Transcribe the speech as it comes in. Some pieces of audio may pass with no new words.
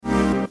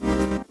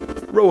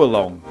Row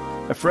Along,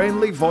 a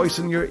friendly voice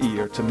in your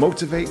ear to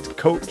motivate,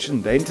 coach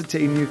and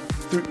entertain you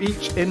through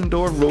each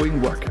indoor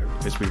rowing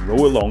workout as we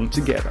row along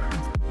together.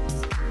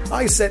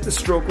 I set the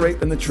stroke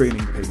rate and the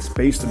training pace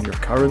based on your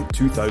current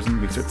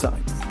 2000 metre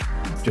time.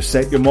 Just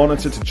set your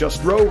monitor to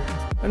just row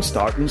and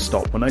start and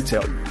stop when I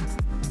tell you.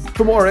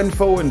 For more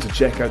info and to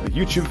check out the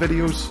YouTube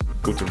videos,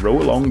 go to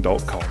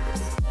rowalong.com.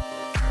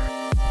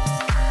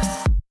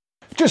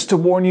 Just to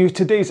warn you,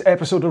 today's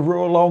episode of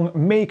Row Along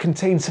may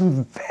contain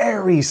some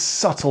very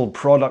subtle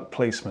product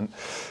placement.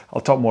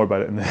 I'll talk more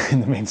about it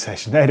in the main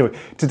session. Anyway,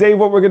 today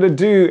what we're going to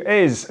do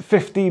is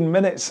 15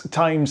 minutes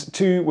times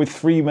 2 with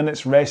 3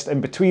 minutes rest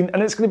in between,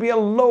 and it's going to be a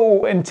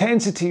low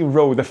intensity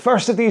row. The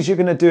first of these you're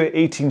going to do at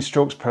 18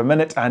 strokes per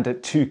minute and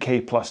at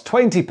 2k plus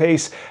 20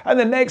 pace, and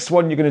the next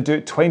one you're going to do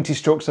at 20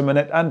 strokes a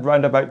minute and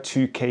round about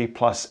 2k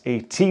plus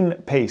 18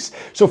 pace.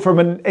 So from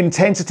an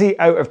intensity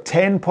out of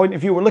 10 point of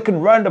view, we're looking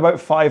round about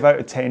 5 out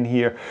of 10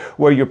 here,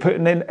 where you're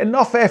putting in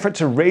enough effort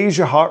to raise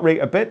your heart rate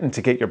a bit and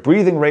to get your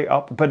breathing rate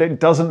up, but it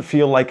doesn't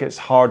feel like it's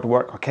hard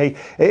work, okay?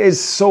 It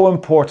is so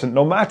important.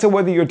 No matter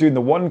whether you're doing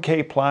the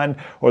 1K plan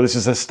or this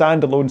is a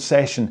standalone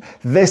session,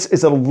 this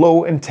is a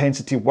low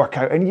intensity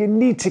workout and you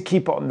need to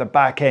keep it on the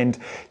back end.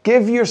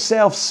 Give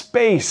yourself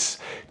space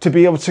to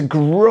be able to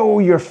grow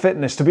your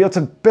fitness, to be able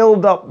to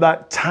build up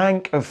that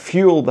tank of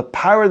fuel. The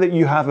power that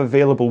you have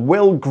available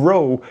will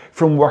grow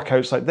from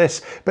workouts like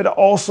this, but it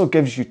also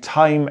gives you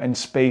time and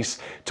space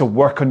to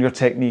work on your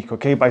technique,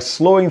 okay? By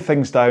slowing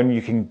things down,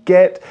 you can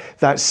get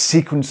that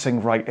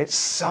sequencing right. It's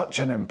such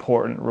an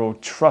important row.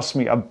 Trust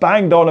me, I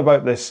banged on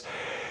about this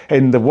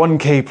in the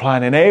 1K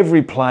plan, in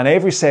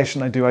every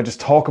session I do, I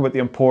just talk about the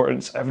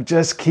importance of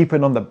just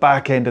keeping on the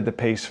back end of the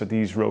pace for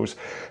these rows.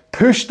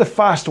 Push the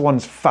fast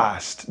ones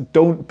fast.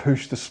 Don't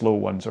push the slow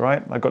ones, all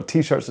right? I've got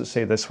t-shirts that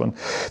say this one.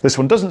 This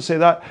one doesn't say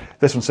that.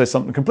 This one says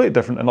something completely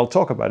different, and I'll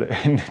talk about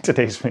it in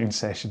today's main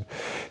session.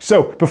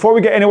 So before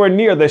we get anywhere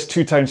near this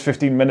 2 times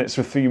 15 minutes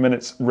with 3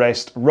 minutes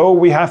rest row,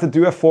 we have to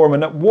do a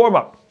 4-minute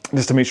warm-up,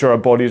 just to make sure our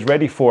body is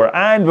ready for it.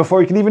 And before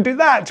we can even do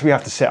that, we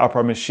have to set up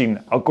our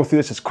machine. I'll go through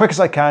this as quick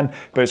as I can,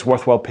 but it's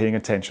worthwhile paying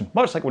attention,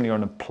 much like when you're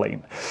on a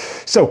plane.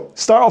 So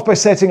start off by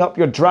setting up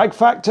your drag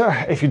factor.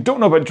 If you don't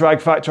know about drag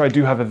factor, I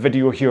do have a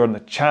video here on the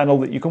channel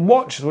that you can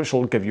watch, which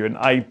will give you an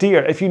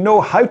idea. If you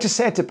know how to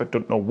set it, but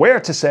don't know where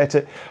to set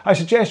it, I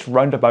suggest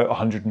round about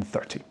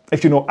 130.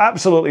 If you know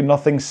absolutely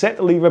nothing, set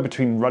the lever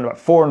between round about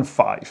 4 and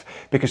 5,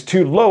 because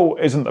too low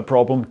isn't the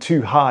problem,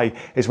 too high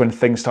is when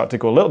things start to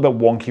go a little bit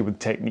wonky with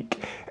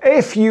technique.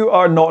 If you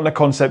are not in a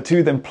Concept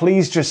 2, then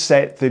please just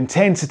set the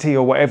intensity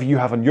or whatever you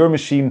have on your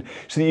machine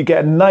so that you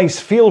get a nice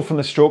feel from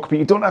the stroke, but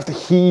you don't have to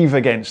heave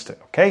against it,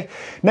 okay?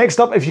 Next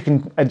up, if you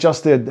can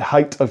adjust the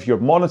height of your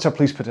monitor,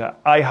 please put it at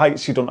eye height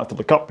so you don't have to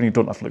look up and you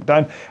don't have to look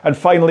down. And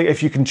finally,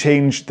 if you can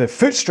change the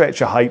foot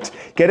stretcher height,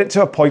 get it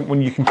to a point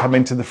when you can come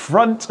into the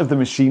front of the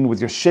machine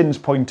with your shins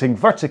pointing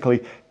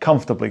vertically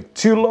comfortably.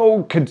 Too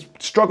low could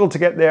struggle to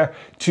get there.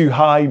 Too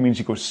high means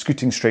you go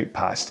scooting straight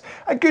past.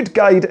 A good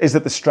guide is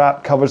that the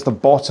strap covers the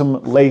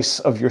bottom lace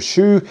of your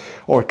shoe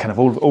or kind of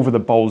over the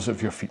balls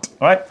of your feet.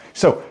 All right,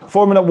 so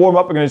 4-minute warm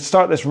up. We're going to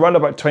start this run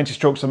about 20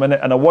 strokes a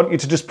minute, and I want you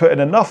to just put in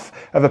enough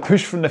of a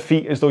push from the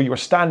feet as though you were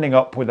standing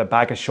up with a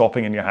bag of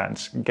shopping in your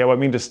hands. Get what I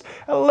mean? Just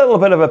a little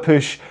bit of a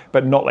push,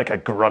 but not like a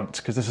grunt,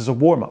 because this is a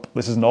warm up.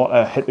 This is not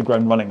a hit the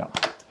ground running up.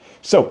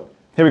 So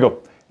here we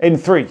go. In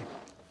 3,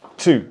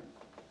 2,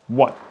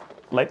 1,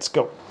 let's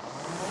go.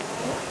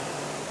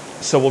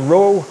 So we'll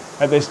row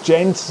at this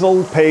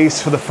gentle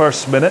pace for the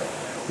first minute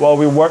while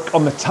we work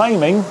on the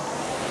timing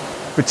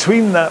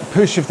between that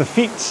push of the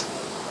feet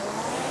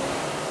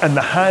and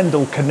the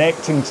handle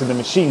connecting to the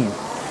machine.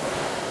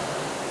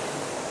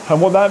 And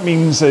what that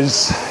means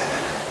is,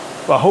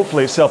 well,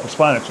 hopefully it's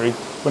self-explanatory,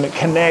 when it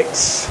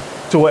connects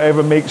to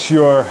whatever makes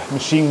your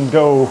machine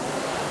go,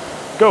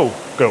 go,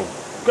 go,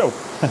 go.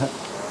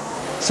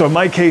 So in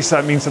my case,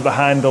 that means that the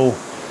handle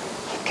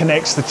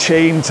connects the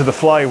chain to the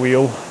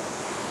flywheel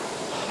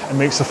and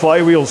makes the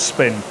flywheel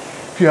spin.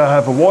 If you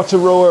have a water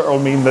rower, it'll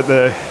mean that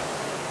the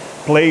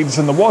blades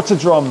in the water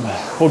drum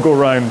will go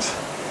round.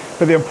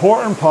 But the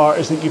important part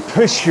is that you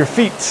push your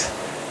feet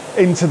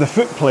into the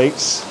foot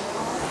plates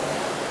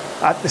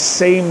at the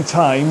same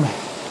time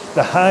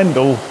the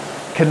handle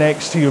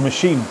connects to your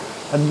machine.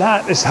 And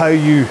that is how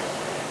you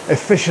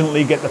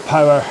efficiently get the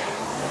power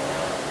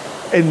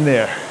in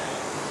there.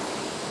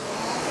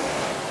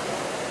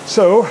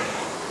 So,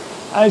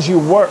 as you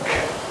work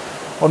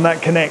on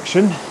that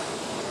connection,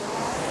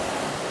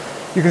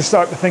 you can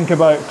start to think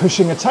about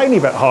pushing a tiny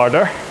bit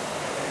harder.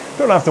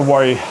 Don't have to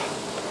worry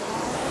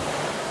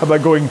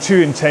about going too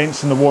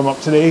intense in the warm-up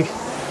today.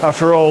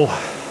 After all,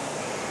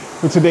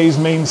 with today's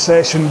main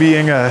session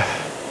being a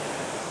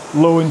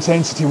low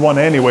intensity one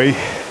anyway,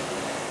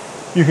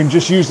 you can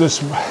just use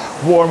this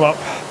warm-up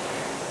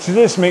to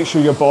just make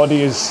sure your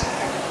body is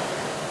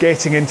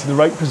getting into the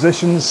right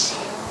positions,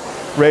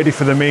 ready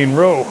for the main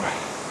row.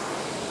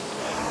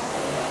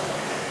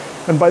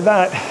 And by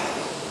that,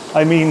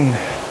 I mean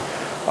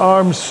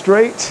arms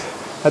straight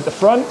at the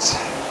front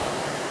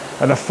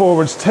and a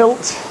forwards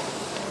tilt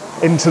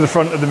into the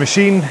front of the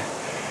machine.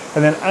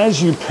 And then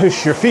as you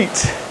push your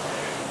feet,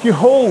 you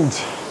hold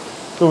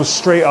those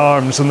straight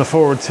arms on the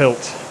forward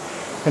tilt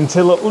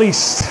until at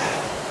least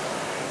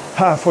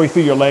halfway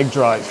through your leg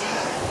drive.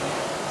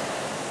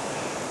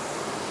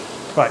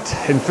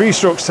 Right, in 3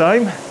 strokes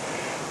time,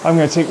 I'm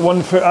going to take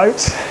 1 foot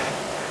out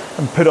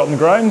and put it on the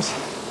ground.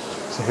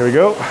 So here we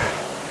go.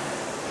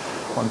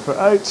 1 foot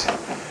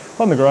out,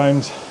 on the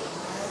ground.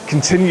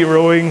 Continue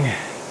rowing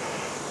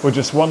with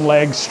just 1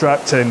 leg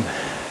strapped in. And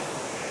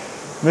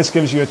this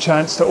gives you a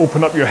chance to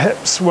open up your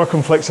hips, work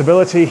on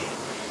flexibility,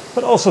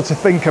 but also to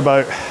think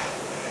about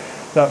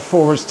that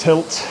forwards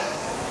tilt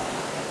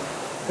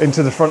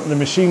into the front of the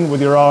machine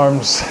with your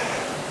arms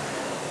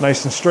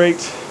nice and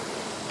straight,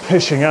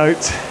 pushing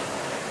out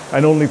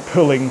and only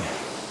pulling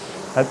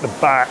at the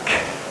back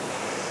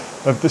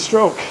of the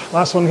stroke.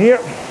 Last one here.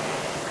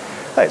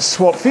 Let's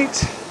swap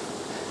feet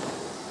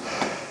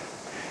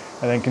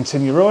and then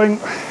continue rowing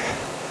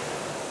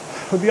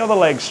with the other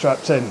leg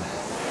strapped in.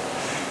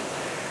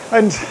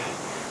 And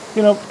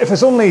you know, if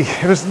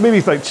there's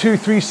maybe like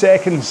 2-3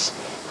 seconds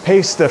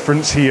pace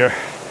difference here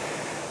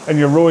and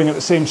you're rowing at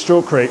the same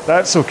stroke rate,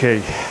 that's okay.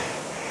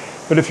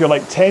 But if you're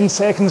like 10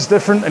 seconds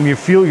different and you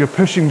feel you're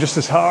pushing just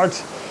as hard,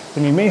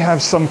 then you may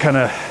have some kind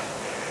of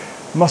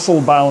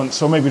muscle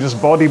balance or maybe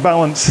just body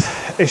balance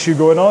issue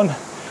going on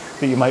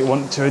that you might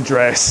want to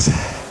address.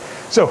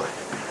 So,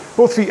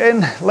 both feet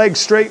in, legs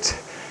straight,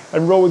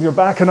 and row with your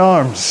back and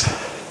arms.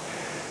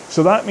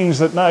 So that means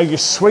that now you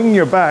swing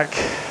your back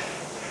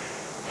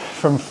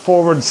from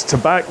forwards to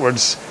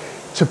backwards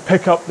to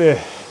pick up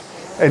the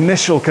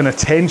initial kind of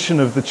tension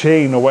of the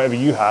chain or whatever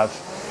you have.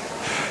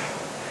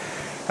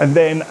 And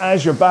then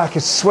as your back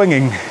is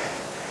swinging,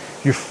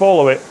 you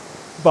follow it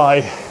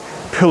by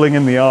pulling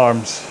in the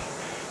arms.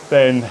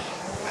 Then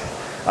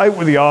out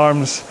with the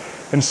arms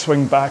and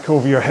swing back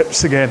over your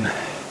hips again.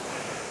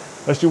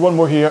 Let's do 1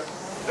 more here.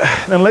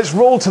 Then let's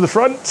roll to the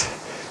front.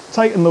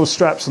 Tighten those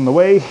straps on the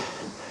way.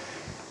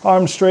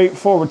 Arms straight,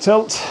 forward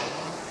tilt,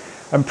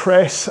 and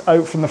press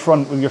out from the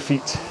front with your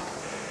feet.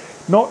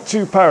 Not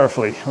too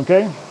powerfully,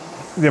 okay?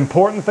 The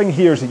important thing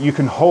here is that you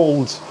can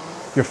hold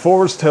your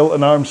forwards tilt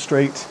and arms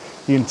straight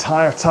the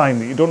entire time,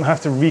 that you don't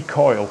have to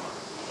recoil.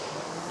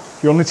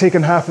 You're only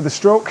taking half of the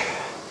stroke,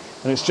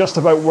 and it's just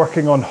about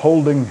working on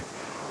holding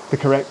the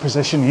correct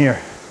position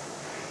here.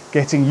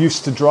 Getting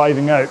used to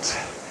driving out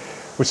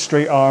with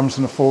straight arms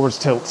and a forwards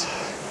tilt.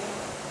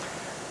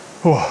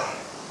 Oh.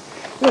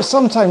 You know,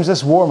 sometimes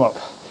this warm-up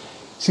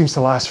seems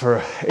to last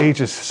for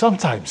ages.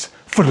 Sometimes,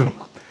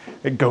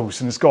 it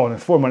goes and it's gone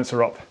and 4 minutes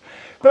are up.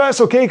 But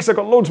that's okay, because I've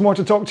got loads more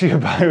to talk to you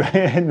about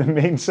in the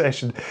main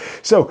session.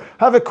 So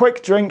have a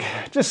quick drink,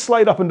 just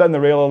slide up and down the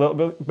rail a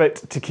little bit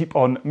to keep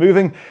on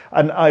moving,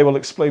 and I will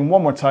explain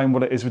 1 more time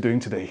what it is we're doing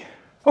today.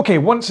 Okay,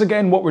 once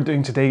again, what we're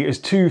doing today is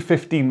 2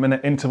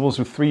 15-minute intervals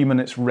with 3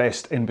 minutes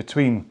rest in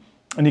between.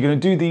 And you're going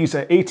to do these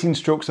at 18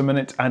 strokes a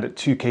minute and at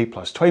 2k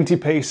plus 20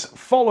 pace,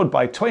 followed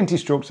by 20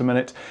 strokes a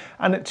minute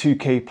and at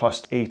 2k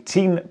plus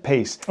 18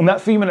 pace. And that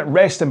 3-minute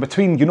rest in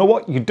between, you know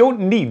what? You don't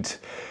need,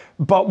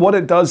 but what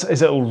it does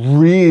is it'll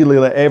really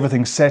let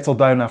everything settle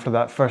down after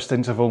that first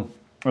interval,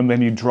 and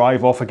then you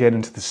drive off again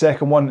into the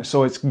second one.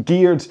 So it's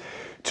geared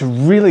to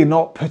really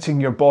not putting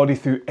your body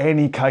through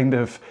any kind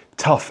of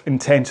tough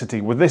intensity.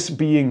 With this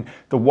being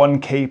the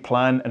 1K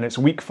plan and it's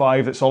week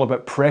 5, it's all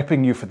about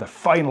prepping you for the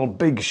final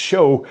big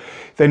show,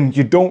 then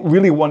you don't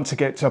really want to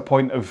get to a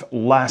point of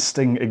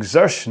lasting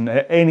exertion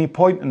at any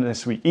point in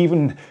this week.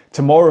 Even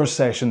tomorrow's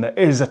session, that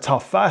is a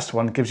tough, fast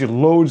one, gives you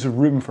loads of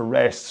room for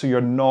rest, so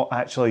you're not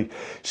actually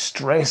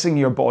stressing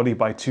your body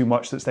by too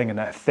much that's then going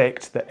to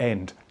affect the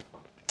end.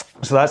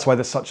 So that's why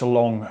there's such a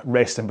long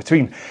rest in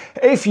between.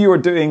 If you are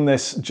doing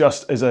this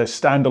just as a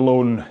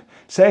standalone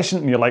session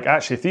and you're like,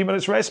 actually 3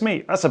 minutes rest,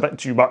 mate, that's a bit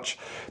too much,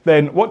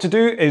 then what to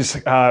do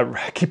is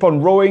keep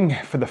on rowing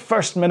for the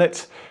first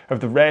minute of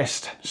the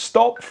rest,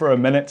 stop for a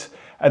minute,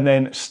 and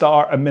then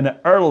start a minute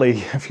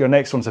early for your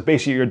next one. So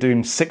basically you're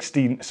doing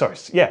 16,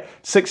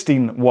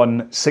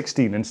 1,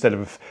 16 instead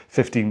of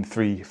 15,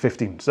 3,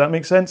 15. Does that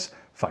make sense?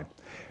 Fine.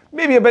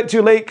 Maybe a bit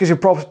too late because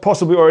you've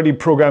possibly already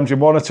programmed your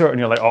monitor and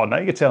you're like, oh, now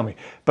you tell me.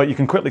 But you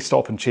can quickly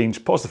stop and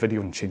change, pause the video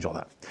and change all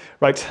that.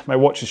 Right, my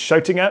watch is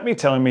shouting at me,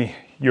 telling me,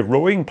 you're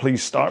rowing,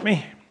 please start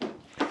me.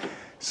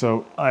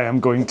 So I am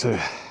going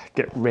to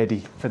get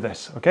ready for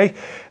this, okay?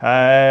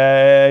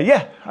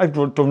 Yeah, I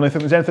don't really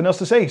think there's anything else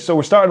to say. So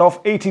we're starting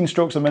off 18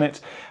 strokes a minute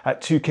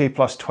at 2k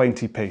plus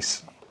 20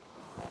 pace.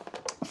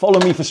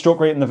 Follow me for stroke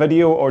rate in the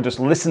video, or just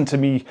listen to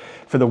me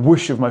for the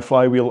whoosh of my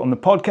flywheel on the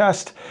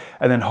podcast,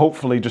 and then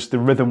hopefully just the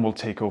rhythm will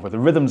take over. The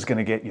rhythm's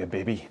gonna get you,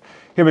 baby.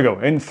 Here we go,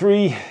 in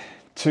 3,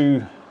 2,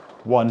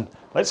 1,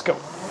 let's go.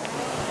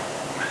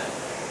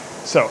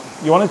 So,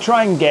 you wanna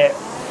try and get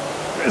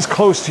as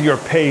close to your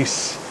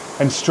pace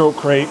and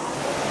stroke rate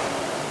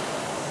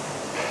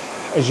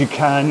as you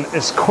can,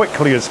 as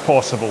quickly as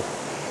possible.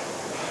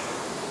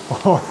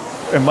 Or,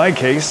 in my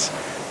case,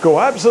 go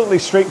absolutely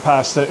straight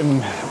past it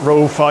and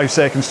row 5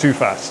 seconds too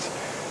fast.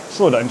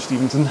 Slow down,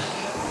 Stevenson.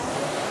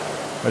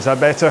 Is that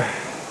better?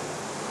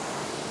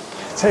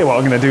 tell you what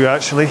I'm going to do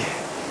actually.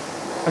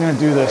 I'm going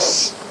to do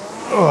this.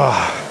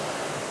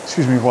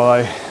 Excuse me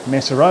while I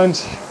mess around.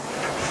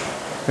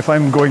 If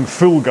I'm going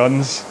full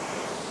guns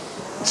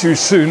too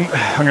soon,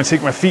 I'm going to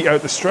take my feet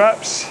out the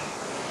straps.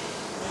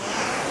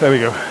 There we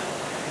go.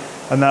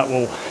 And that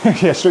will,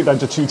 yeah, straight down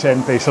to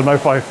 210 pace. I'm now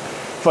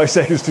five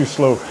seconds too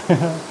slow.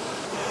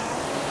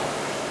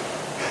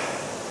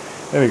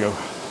 There we go.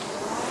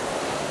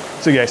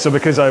 So yeah, so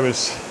because I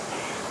was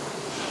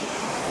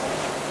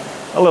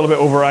a little bit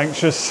over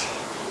anxious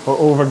or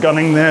over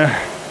gunning there,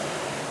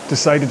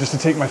 decided just to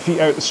take my feet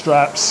out the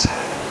straps.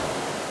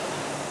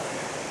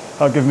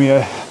 That'll give me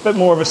a bit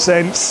more of a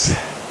sense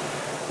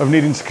of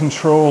needing to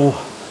control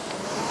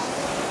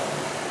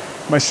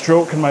my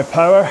stroke and my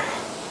power.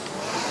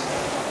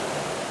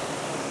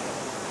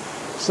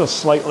 Still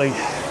slightly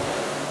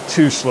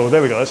too slow.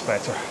 There we go, that's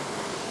better.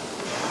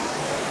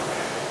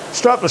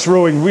 Strapless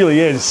rowing really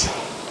is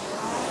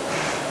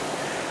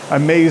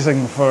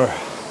amazing for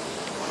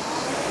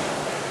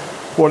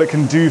what it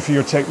can do for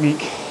your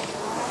technique.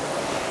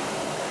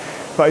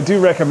 But I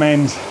do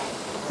recommend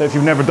that if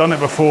you've never done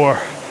it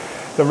before,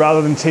 that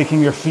rather than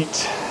taking your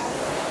feet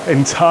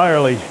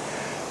entirely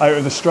out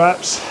of the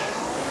straps,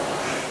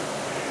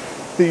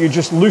 that you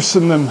just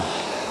loosen them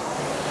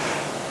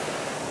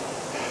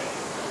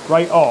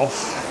right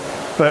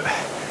off, but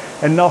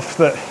enough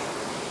that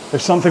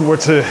if something were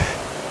to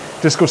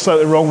just go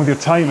slightly wrong with your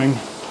timing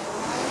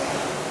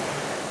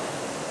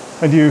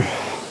and you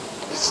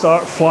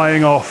start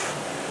flying off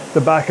the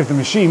back of the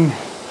machine,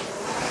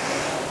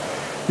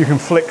 you can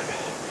flick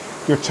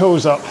your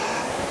toes up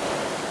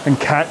and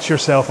catch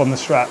yourself on the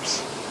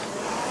straps.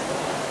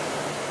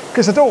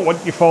 Because I don't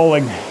want you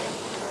falling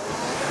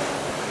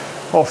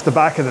off the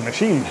back of the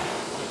machine.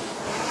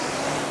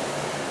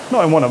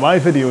 Not in one of my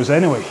videos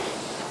anyway.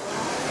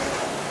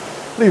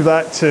 Leave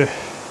that to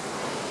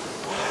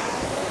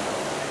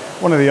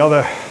one of the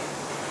other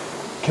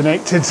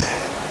connected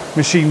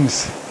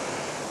machines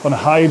on a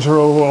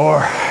Hydro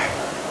or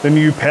the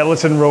new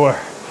Peloton rower.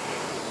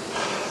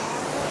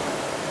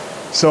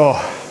 Saw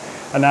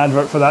an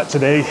advert for that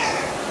today.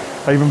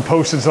 I even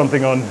posted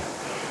something on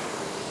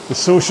the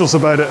socials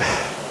about it.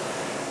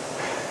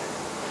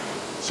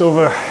 It's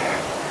over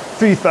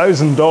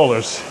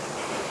 $3,000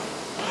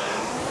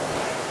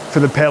 for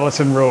the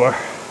Peloton rower,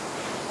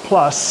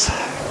 plus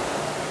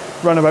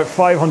run about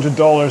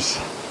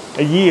 $500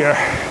 a year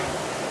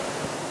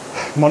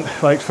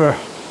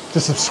to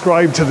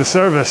subscribe to the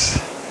service.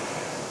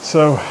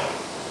 So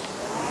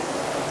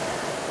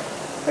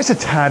it's a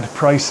tad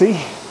pricey,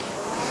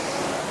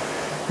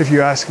 if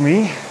you ask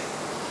me.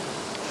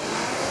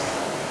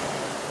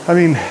 I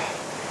mean,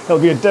 it'll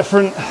be a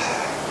different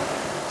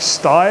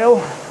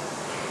style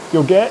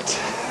you'll get.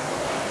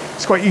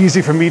 It's quite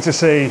easy for me to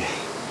say,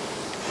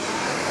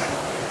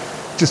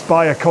 just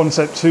buy a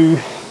Concept 2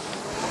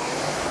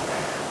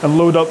 and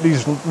load up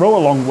these row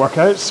along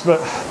workouts, but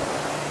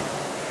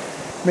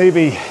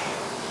maybe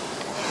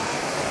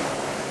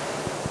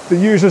the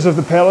users of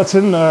the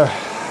Peloton are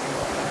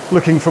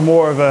looking for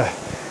more of a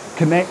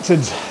connected,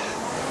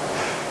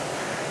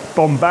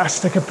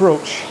 bombastic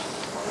approach.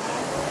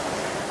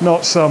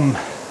 Not some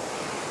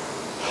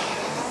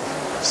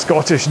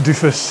Scottish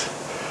doofus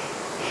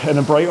in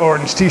a bright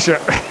orange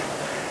t-shirt.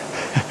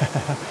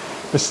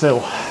 But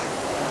still,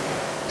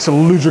 it's a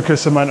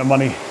ludicrous amount of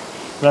money.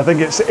 And I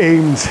think it's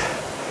aimed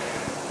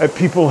at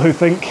people who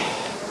think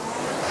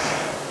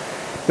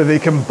that they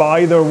can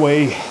buy their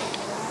way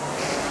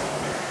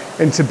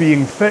into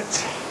being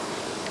fit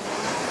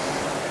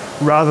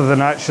rather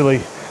than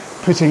actually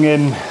putting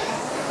in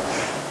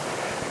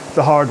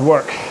the hard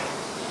work.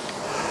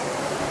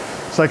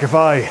 It's like if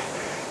I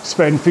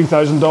spend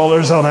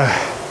 $3,000 on an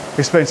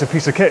expensive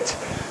piece of kit,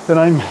 then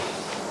I'm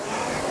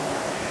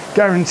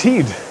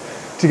guaranteed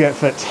to get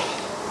fit.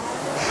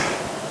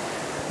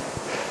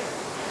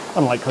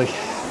 Unlikely.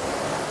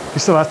 You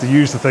still have to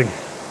use the thing.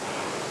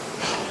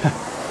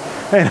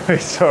 Anyway,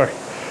 sorry.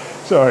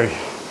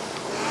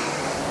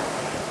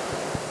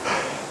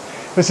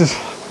 This is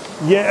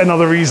yet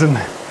another reason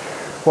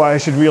why I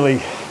should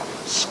really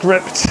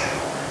script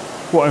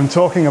what I'm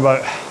talking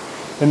about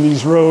in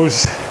these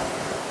rows,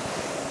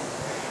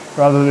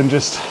 rather than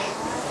just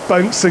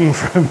bouncing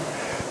from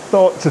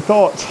thought to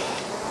thought.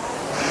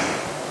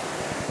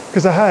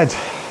 Because I had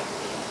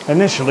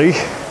initially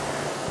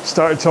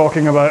started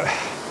talking about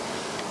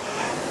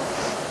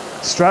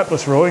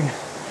strapless rowing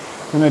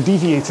and I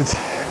deviated.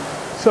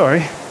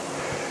 Sorry.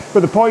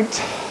 But the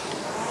point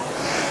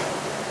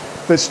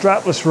that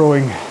strapless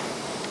rowing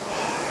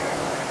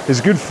is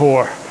good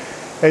for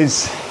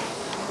is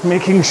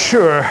making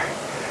sure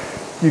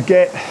you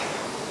get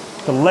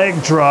the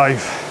leg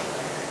drive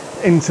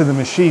into the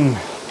machine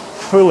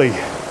fully,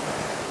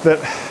 that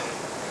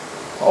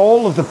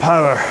all of the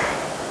power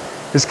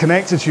is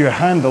connected to your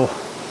handle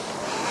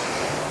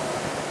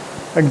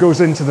and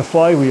goes into the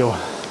flywheel.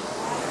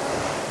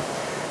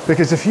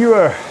 Because if you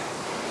are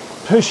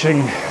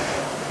pushing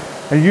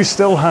and you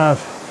still have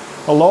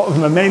a lot of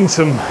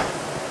momentum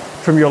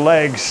from your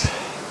legs,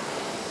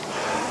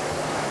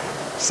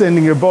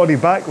 sending your body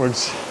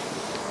backwards,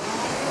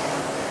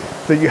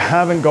 that you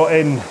haven't got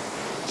in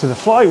to the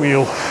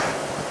flywheel,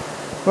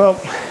 well,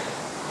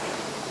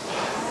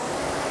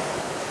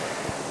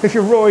 if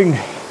you're rowing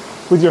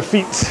with your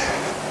feet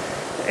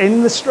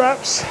in the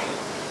straps,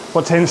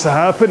 what tends to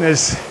happen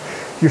is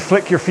you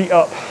flick your feet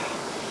up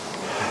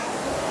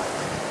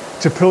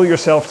to pull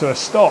yourself to a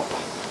stop.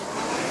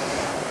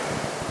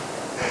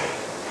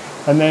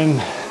 And then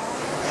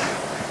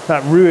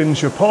that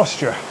ruins your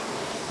posture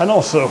and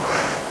also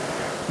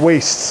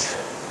wastes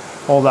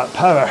all that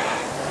power.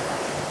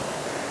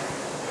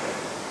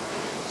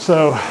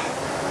 So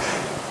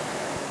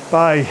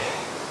by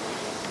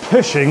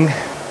pushing,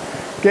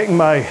 getting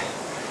my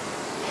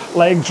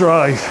leg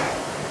drive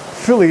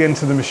fully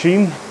into the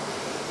machine,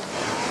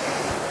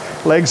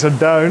 legs are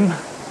down,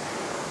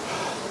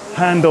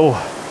 handle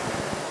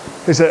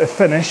is at a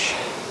finish,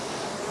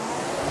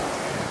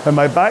 and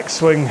my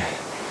backswing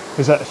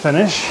is at a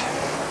finish,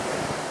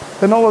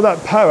 then all of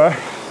that power,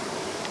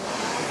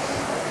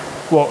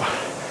 what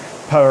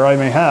power I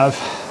may have,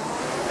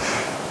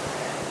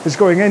 is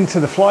going into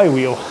the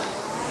flywheel.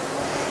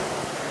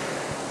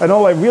 And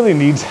all I really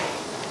need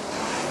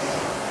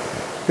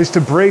is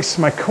to brace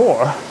my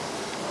core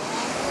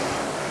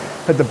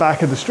at the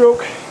back of the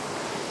stroke,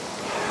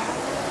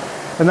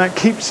 and that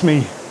keeps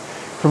me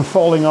from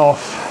falling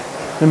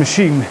off the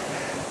machine,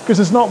 because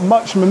there's not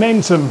much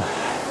momentum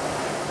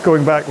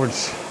going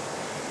backwards.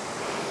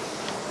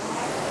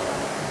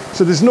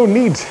 So there's no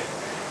need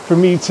for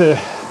me to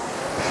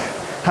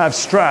have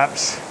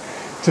straps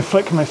to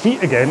flick my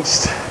feet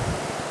against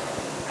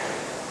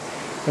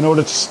in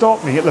order to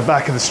stop me at the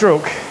back of the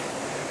stroke.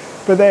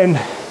 But then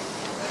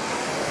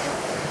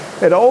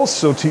it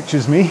also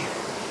teaches me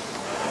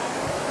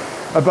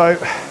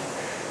about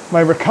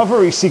my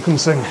recovery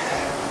sequencing.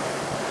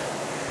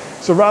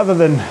 So rather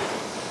than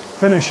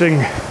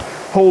finishing,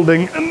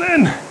 holding, and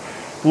then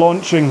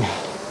launching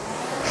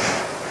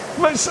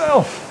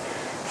myself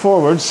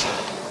forwards,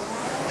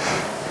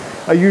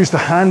 I use the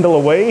handle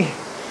away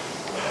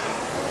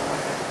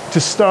to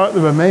start the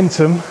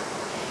momentum,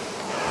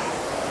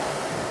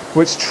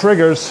 which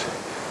triggers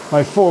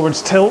my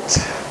forwards tilt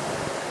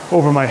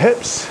over my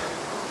hips.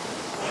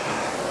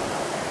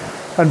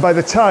 And by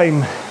the time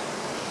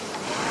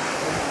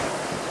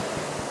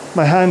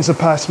my hands are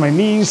past my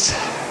knees,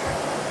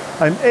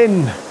 I'm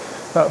in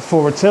that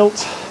forward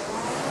tilt.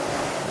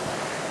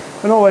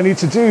 And all I need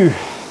to do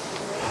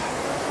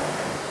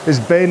is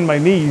bend my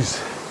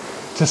knees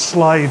to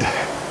slide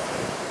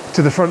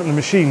to the front of the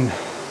machine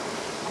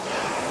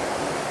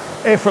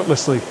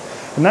effortlessly.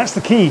 And that's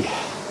the key,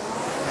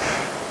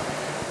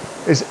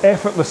 is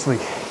effortlessly.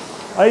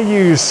 I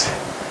use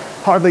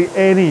hardly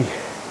any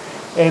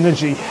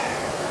energy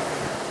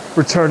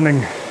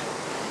returning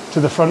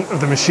to the front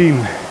of the machine.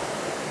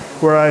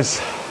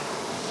 Whereas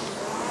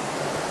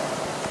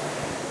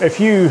if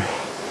you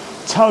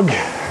tug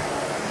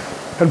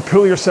and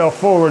pull yourself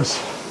forwards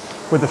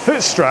with the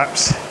foot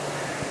straps,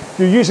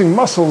 you're using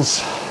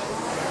muscles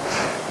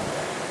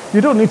you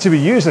don't need to be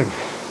using.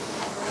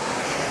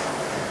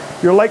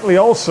 You're likely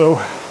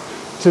also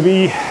to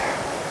be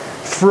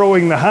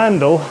throwing the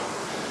handle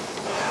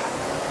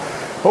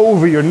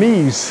over your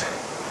knees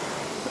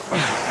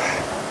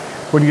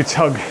when you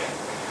tug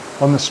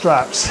on the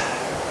straps,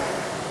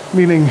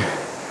 meaning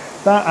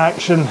that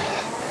action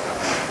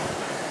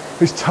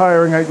is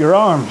tiring out your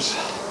arms.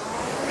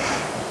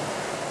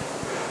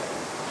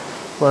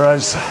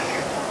 Whereas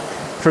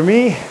for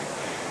me,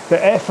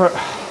 the effort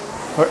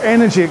or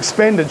energy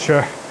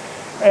expenditure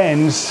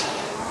ends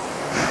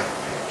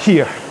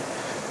here,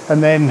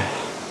 and then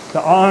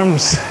the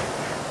arms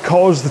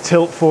cause the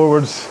tilt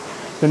forwards,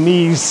 the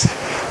knees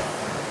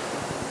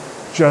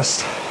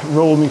just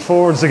roll me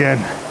forwards again.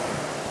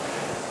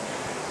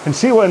 And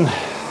see, when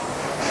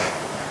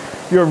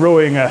you're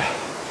rowing a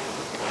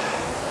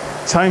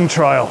time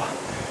trial,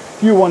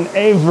 you want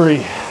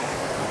every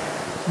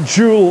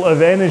joule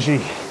of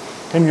energy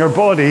in your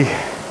body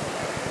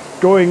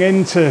going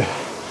into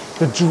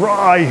the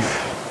drive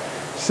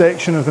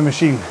section of the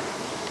machine.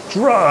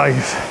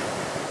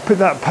 Drive, put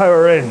that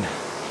power in.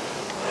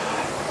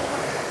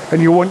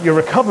 And you want your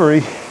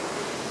recovery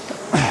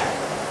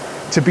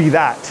to be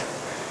that.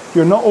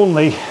 You're not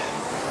only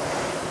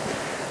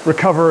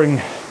recovering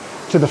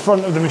to the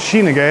front of the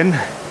machine again,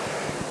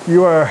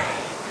 you are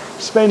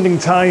spending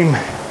time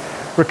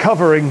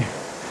recovering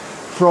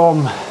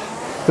from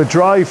the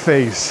drive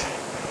phase.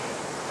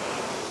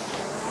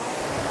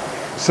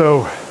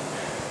 So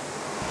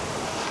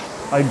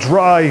I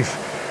drive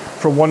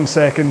for 1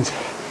 second,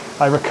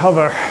 I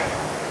recover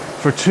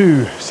for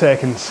 2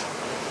 seconds.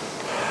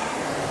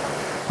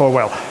 Or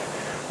well,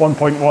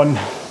 1.1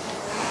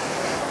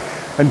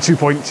 and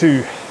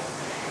 2.2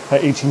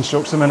 at 18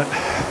 strokes a minute.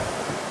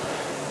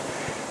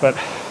 But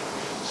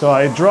so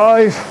I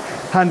drive,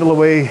 handle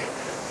away,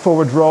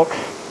 forward rock,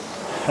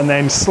 and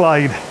then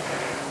slide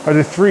are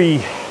the 3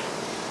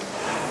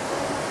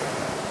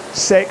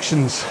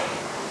 sections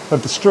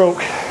of the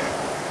stroke,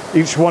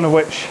 each one of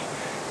which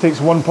takes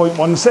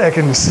 1.1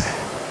 seconds.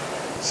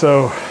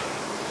 So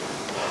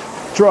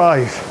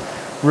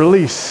drive,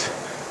 release,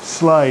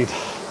 slide,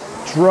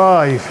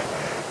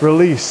 drive,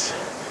 release,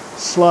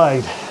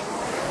 slide.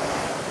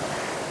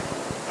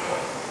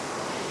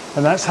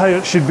 And that's how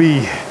it should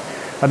be.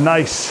 A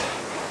nice,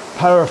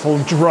 powerful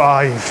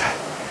drive,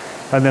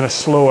 and then a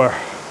slower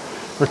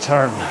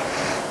return.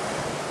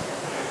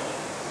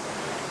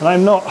 And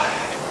I'm not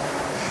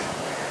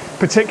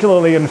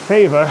particularly in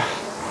favor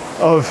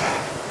of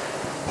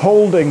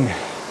holding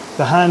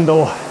the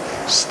handle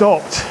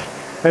stopped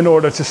in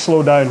order to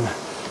slow down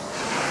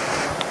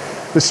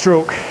the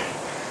stroke,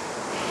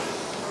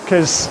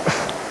 because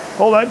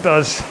all that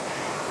does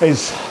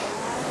is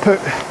put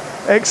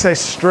excess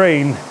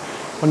strain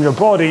on your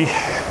body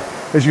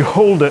as you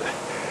hold it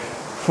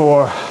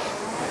for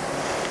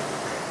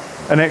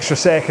an extra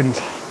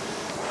second.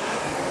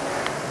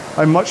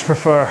 I much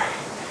prefer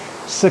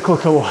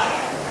cyclical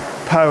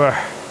power,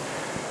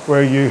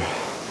 where you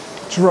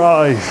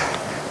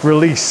drive,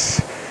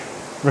 release,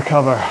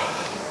 recover.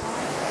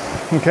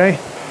 Okay?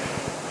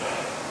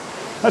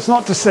 That's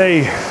not to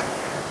say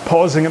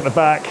pausing at the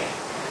back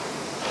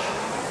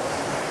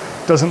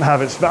doesn't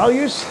have its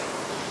values,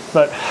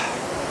 but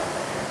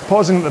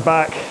pausing at the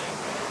back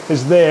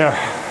is there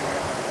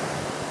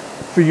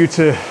for you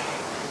to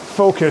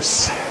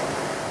focus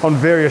on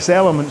various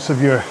elements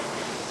of your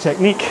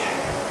technique.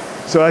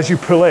 So as you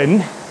pull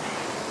in,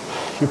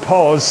 you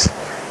pause.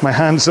 My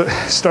hands at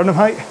sternum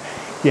height,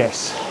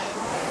 yes.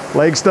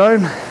 Legs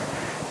down,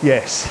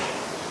 yes.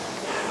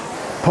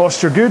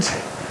 Posture good,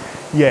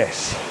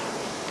 yes.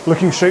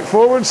 Looking straight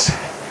forwards,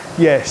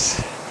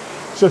 yes.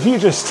 So if you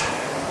just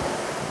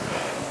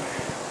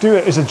do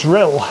it as a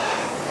drill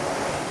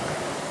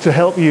to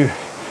help you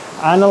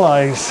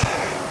analyze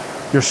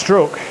your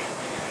stroke,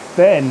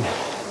 then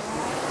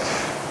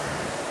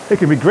it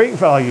can be great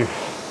value.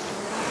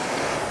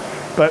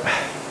 But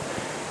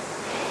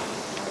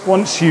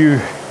once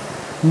you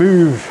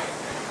move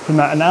from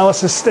that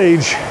analysis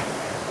stage,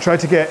 try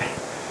to get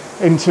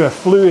into a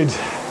fluid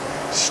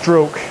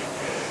stroke.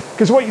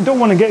 Because what you don't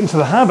want to get into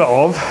the habit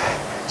of,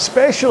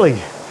 especially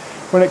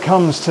when it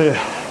comes to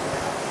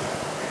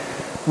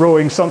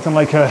rowing something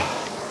like a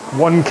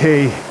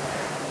 1K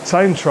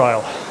time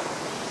trial,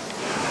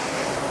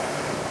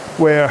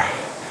 where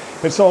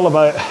it's all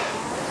about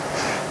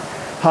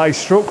high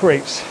stroke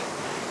rates,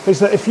 is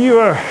that if you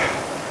are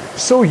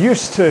so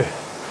used to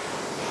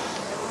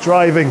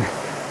driving,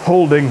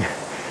 holding,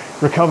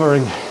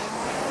 recovering,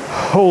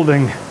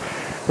 holding,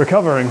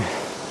 recovering,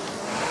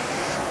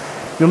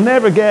 you'll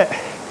never get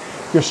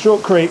your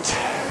stroke rate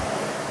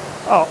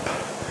up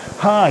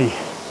high,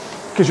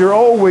 because you're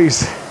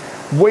always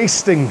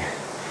wasting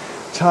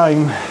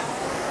time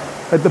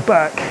at the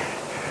back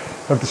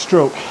of the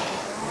stroke.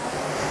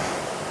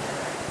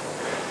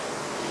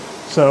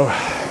 So,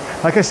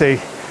 like I say,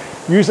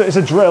 use it as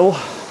a drill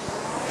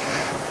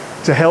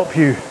to help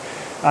you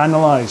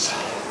analyze.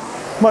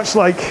 Much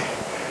like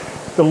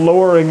the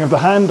lowering of the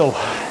handle.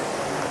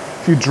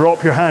 If you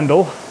drop your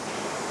handle,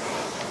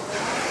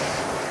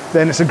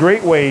 then it's a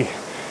great way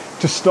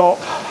to stop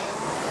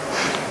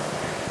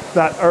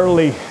that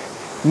early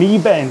knee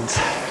bend.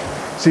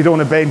 So you don't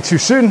want to bend too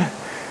soon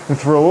and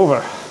throw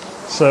over.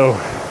 So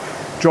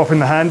dropping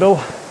the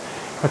handle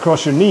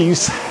across your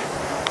knees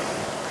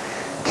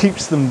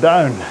keeps them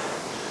down.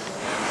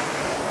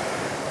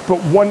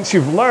 But once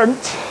you've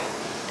learnt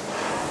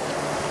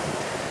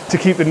to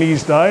keep the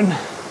knees down,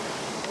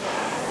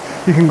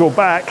 you can go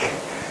back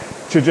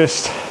to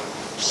just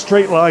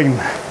straight line,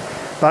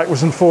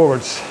 backwards and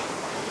forwards.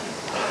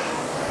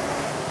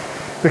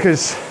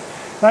 Because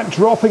that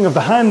dropping of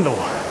the handle,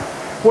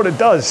 what it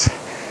does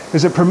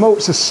is it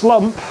promotes a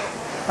slump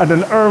and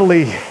an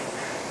early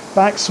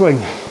backswing.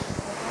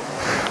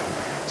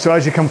 So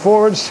as you come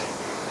forwards,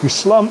 you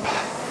slump,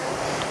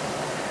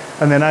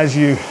 and then as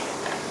you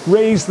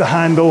raise the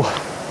handle,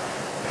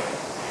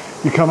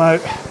 you come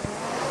out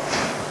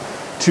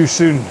too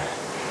soon.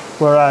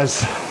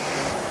 Whereas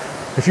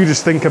if you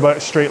just think about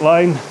a straight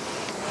line,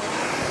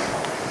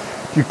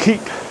 you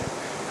keep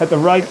at the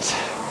right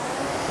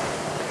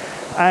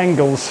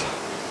angles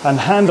and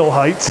handle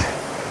height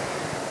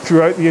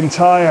throughout the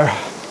entire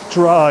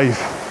drive,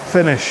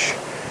 finish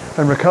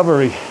and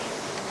recovery,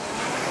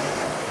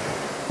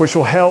 which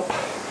will help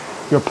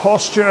your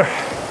posture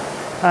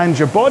and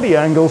your body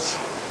angles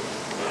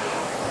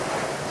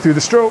through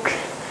the stroke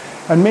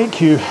and make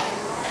you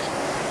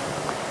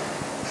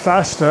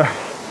faster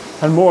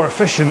and more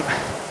efficient,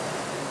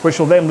 which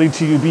will then lead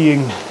to you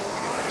being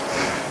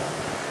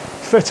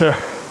fitter,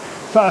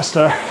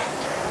 faster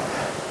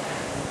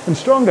and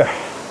stronger.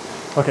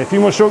 Okay, a few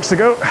more strokes to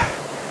go.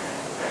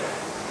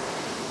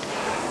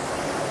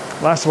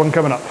 Last one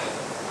coming up.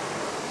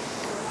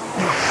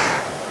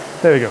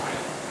 There we go.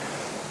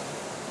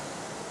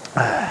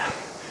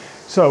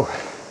 So,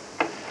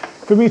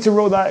 for me to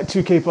row that at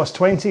 2K plus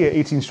 20 at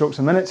 18 strokes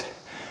a minute,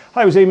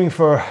 I was aiming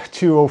for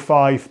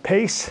 205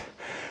 pace.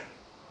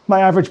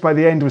 My average by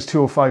the end was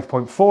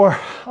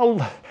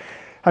 205.4.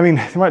 I mean,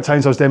 the amount of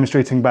times I was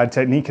demonstrating bad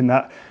technique and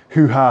that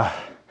hoo-ha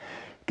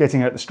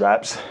getting out the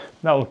straps,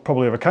 that'll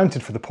probably have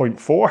accounted for the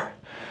 0.4.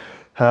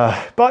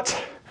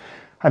 But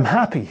I'm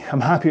happy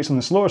it's on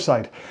the slower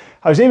side.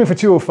 I was aiming for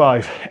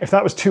 205. If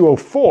that was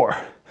 204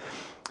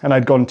 and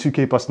I'd gone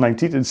 2K plus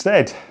 19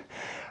 instead,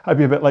 I'd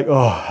be a bit like,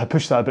 oh, I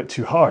pushed that a bit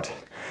too hard.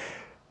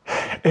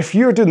 If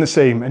you're doing the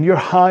same and you're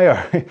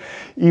higher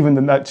even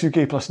than that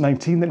 2K plus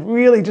 19, then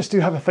really just do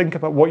have a think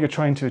about what you're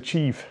trying to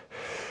achieve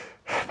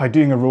by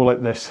doing a row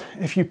like this.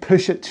 If you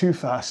push it too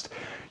fast,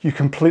 you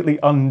completely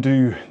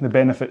undo the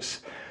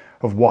benefits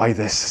of why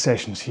this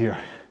session's here.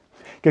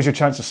 It gives you a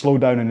chance to slow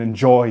down and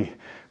enjoy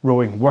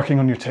rowing, working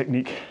on your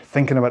technique,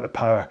 thinking about the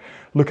power,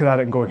 looking at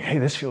it and going, hey,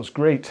 this feels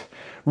great,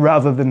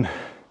 rather than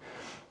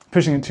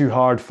pushing it too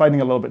hard, finding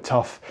it a little bit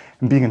tough,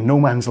 and being in no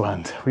man's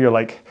land, where you're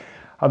like,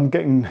 I'm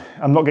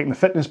not getting the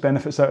fitness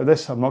benefits out of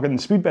this, I'm not getting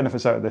the speed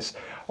benefits out of this.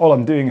 All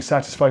I'm doing is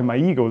satisfying my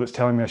ego that's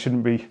telling me I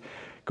shouldn't be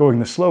going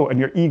this slow, and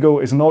your ego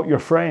is not your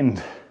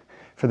friend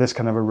for this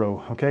kind of a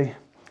row, okay?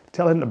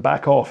 Tell him to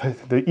back off.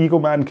 The ego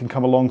man can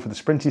come along for the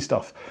sprinty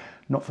stuff,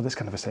 not for this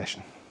kind of a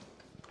session.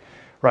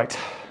 Right,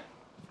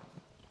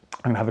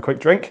 I'm gonna have a quick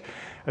drink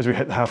as we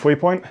hit the halfway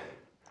point.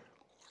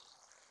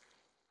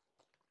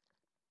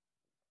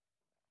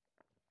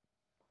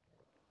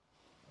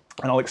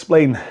 And I'll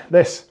explain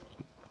this.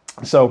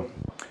 So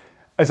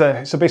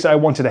basically I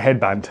wanted a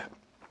headband,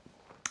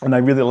 and I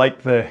really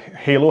like the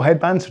Halo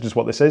headbands, which is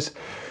what this is.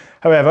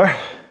 However,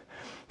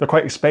 they're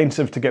quite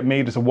expensive to get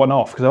made as a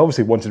one-off, because I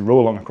obviously wanted row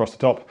along across the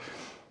top.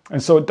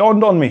 And so it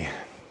dawned on me,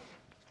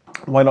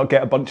 why not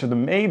get a bunch of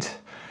them made?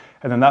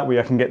 And then that way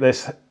I can get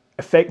this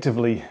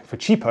effectively for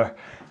cheaper,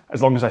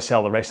 as long as I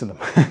sell the rest of them.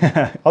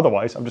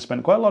 Otherwise, I've just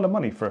spent quite a lot of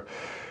money for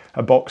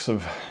a box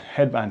of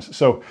headbands.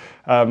 So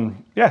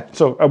yeah,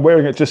 so I'm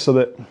wearing it just so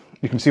that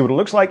you can see what it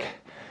looks like.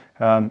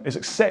 It's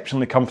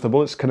exceptionally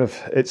comfortable. I'll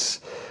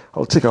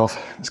take it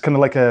off. It's kind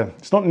of like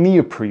it's not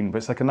neoprene, but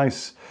it's like a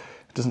nice,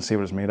 it doesn't say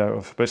what it's made out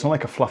of, but it's not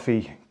like a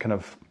fluffy kind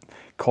of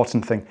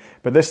cotton thing.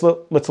 But this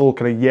little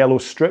kind of yellow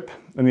strip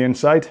on the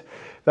inside,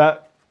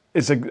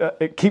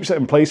 it keeps it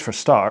in place for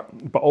start,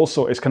 but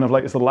also it's kind of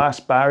like it's the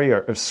last barrier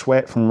of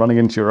sweat from running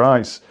into your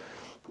eyes.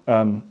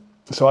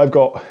 So I've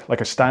got like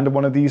a standard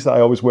one of these that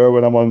I always wear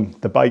when I'm on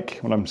the bike,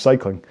 when I'm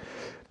cycling.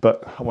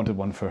 But I wanted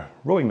one for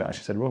rowing that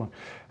actually said rowing.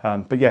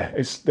 But yeah,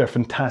 they're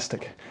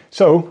fantastic.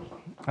 So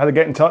either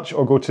get in touch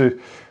or go to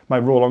my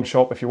row along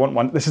shop if you want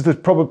one. This is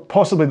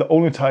possibly the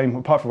only time,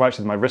 apart from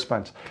actually my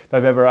wristbands, that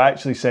I've ever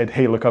actually said,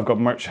 hey, look, I've got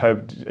merch.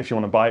 If you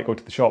want to buy it, go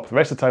to the shop. The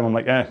rest of the time I'm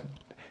like,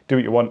 do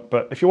what you want.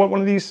 But if you want one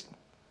of these,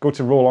 go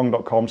to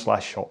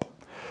rowalong.com/shop.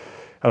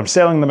 And I'm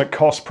selling them at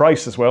cost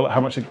price as well, at how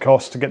much it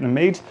costs to get them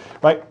made.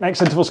 Right,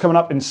 next interval's coming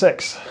up in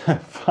 6,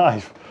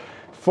 5,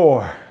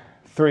 4,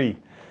 3,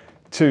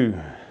 2,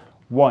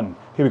 1.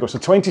 Here we go. So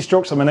 20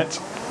 strokes a minute,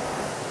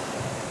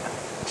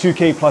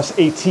 2K plus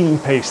 18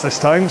 pace this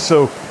time.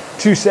 So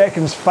 2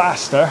 seconds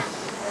faster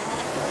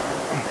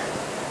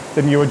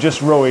than you were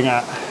just rowing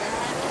at.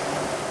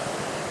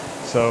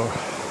 So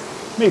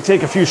may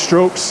take a few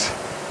strokes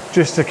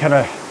just to kind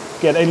of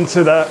get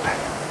into that,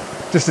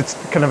 just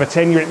to kind of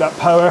attenuate that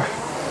power,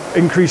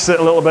 increase it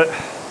a little bit.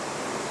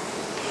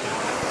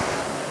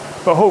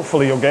 But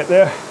hopefully you'll get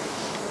there.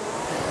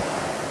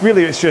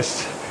 Really, it's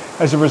just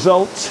as a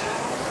result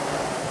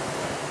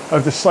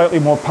of the slightly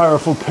more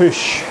powerful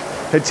push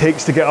it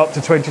takes to get up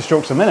to 20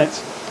 strokes a minute.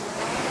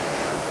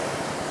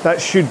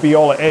 That should be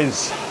all it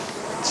is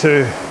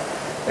to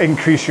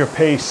increase your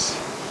pace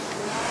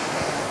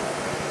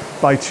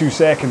by 2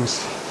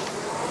 seconds.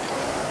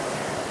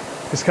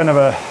 It's kind of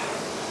a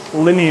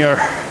linear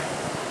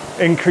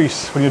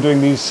increase when you're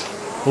doing these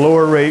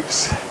lower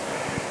rates.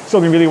 It's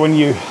only really when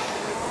you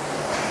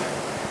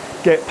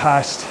get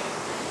past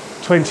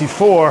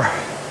 24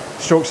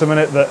 strokes a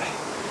minute that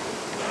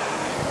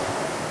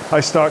I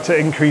start to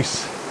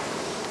increase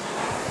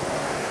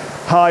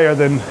higher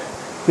than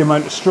the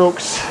amount of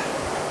strokes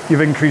you've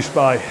increased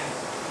by,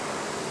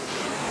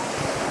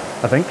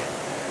 I think.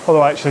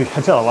 Although actually,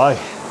 I tell a lie.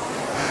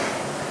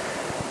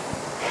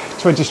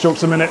 20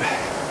 strokes a minute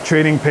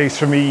training pace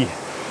for me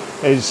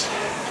is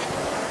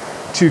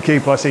 2K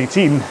plus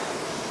 18,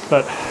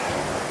 but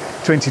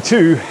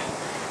 22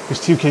 is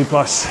 2K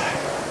plus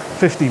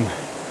 15.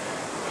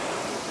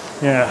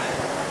 Yeah,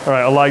 all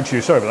right, I lied to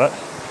you, sorry about that.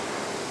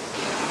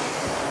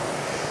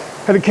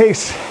 And in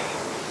case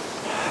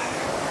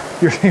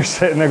you're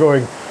sitting there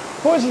going,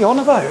 what is he on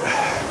about?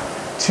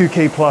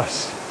 2K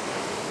plus.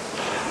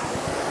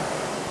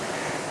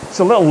 It's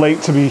a little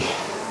late to be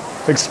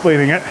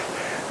explaining it,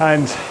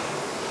 and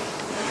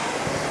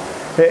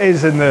it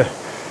is in the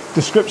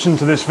description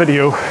to this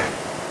video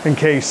in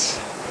case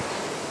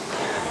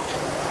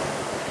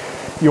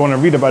you want to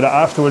read about it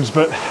afterwards,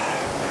 but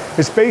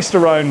it's based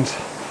around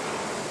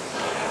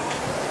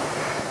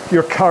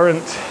your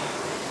current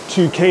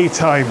 2K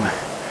time.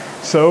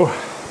 So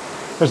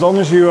as long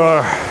as you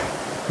are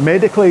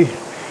medically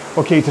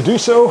okay to do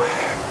so,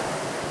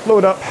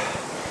 load up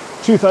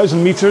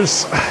 2,000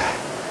 meters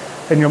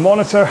in your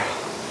monitor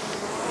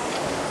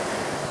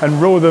and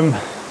row them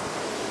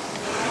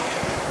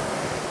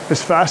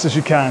as fast as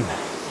you can.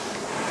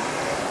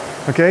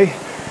 Okay?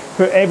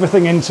 Put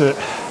everything into it.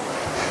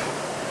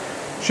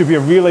 should be a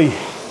really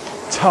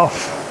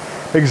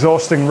tough,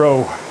 exhausting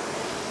row.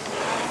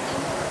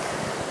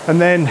 And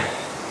then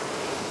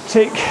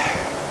take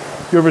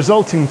your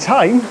resulting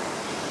time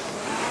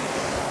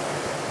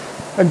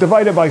and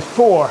divide it by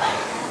 4.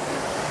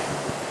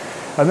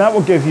 And that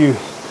will give you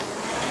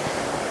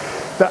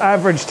the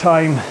average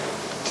time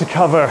to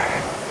cover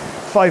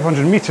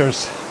 500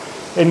 meters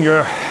in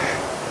your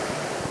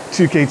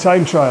 2K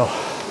time trial.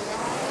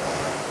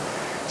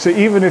 So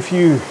even if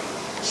you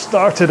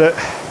started at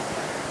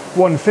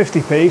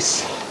 150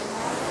 pace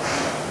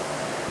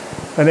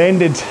and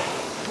ended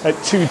at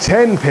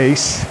 210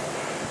 pace,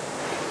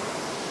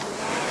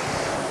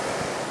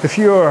 if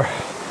your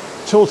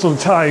total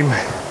time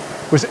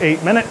was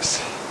 8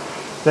 minutes,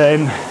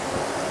 then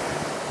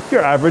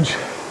your average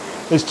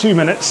is 2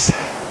 minutes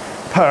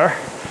per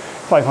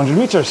 500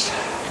 meters.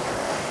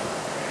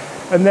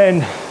 And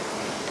then,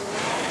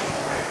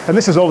 and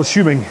this is all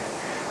assuming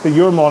that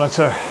your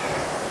monitor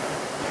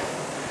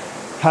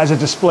has a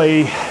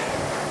display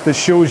that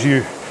shows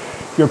you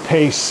your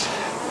pace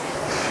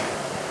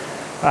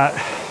at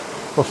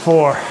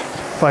before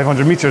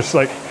 500 meters.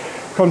 Like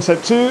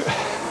Concept 2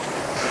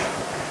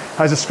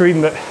 has a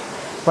screen that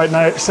right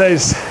now it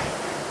says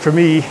for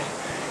me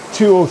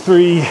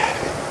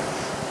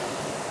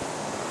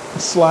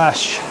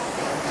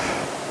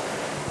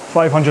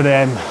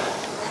 203/500m,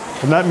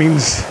 and that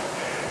means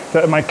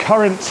that at my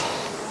current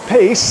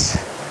pace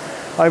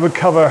I would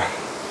cover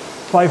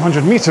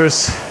 500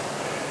 meters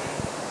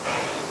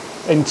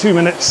in 2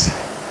 minutes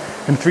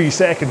and 3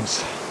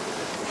 seconds.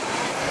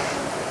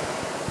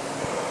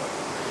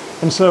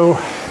 And so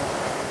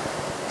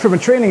from a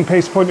training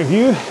pace point of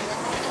view,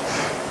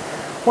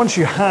 once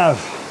you have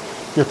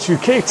your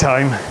 2K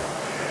time,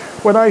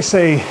 when I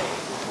say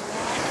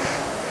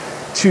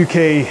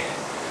 2K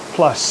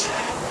plus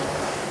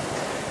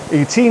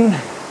 18,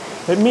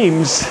 it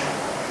means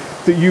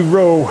that you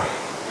row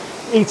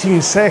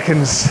 18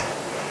 seconds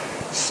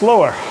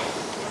slower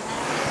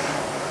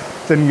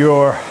than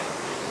your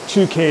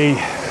 2K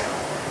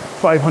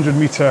 500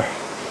 meter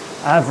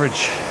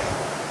average.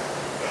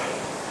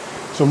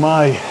 So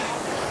my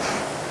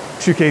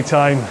 2K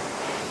time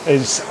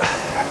is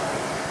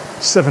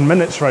 7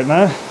 minutes right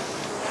now,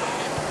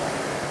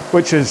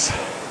 which is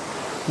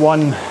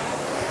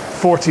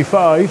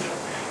 1:45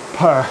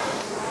 per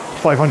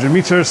 500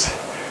 meters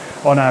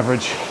on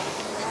average.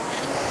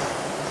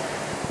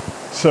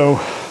 So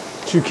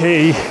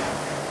 2K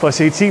plus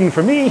 18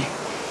 for me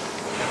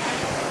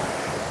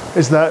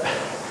is that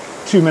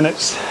 2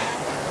 minutes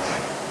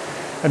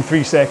and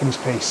 3 seconds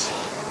pace.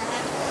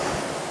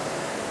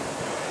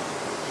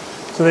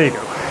 So there you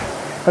go.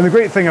 And the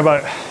great thing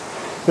about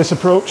this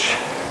approach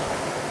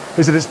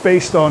is that it's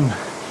based on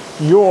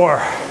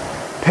your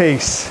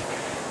pace,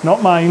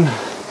 not mine,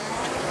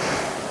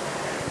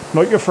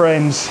 not your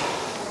friends,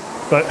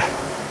 but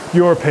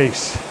your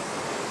pace.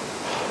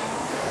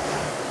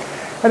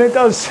 And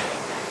it's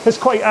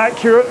quite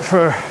accurate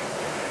for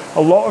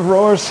a lot of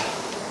rowers.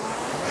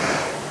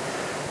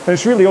 And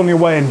it's really only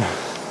when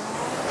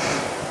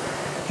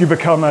you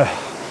become a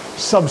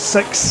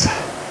sub-6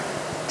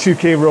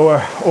 2K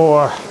rower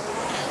or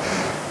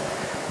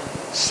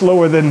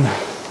slower than,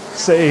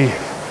 say,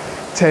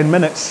 10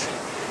 minutes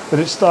that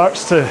it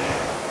starts to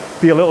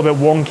be a little bit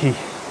wonky.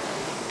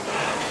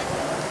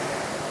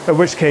 In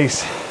which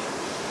case,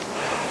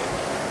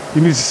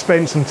 you need to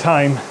spend some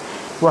time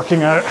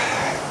working out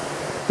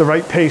the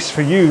right pace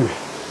for you.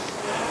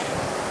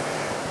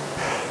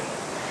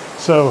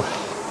 So,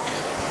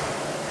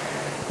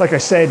 like I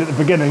said at the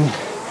beginning,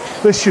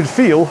 this should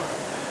feel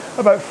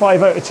about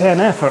 5 out of 10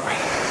 effort,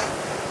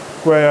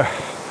 where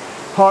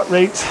heart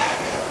rate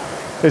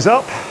is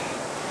up,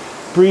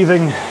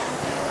 breathing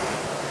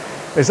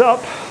is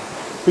up,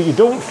 but you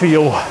don't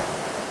feel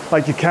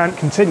like you can't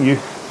continue.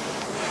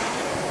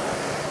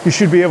 You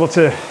should be able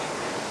to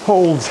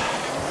hold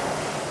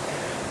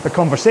a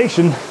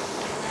conversation,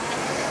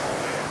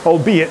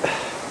 albeit,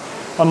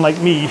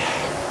 unlike me,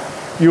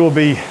 you will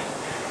be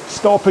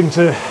stopping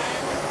to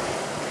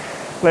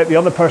let the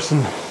other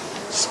person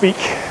speak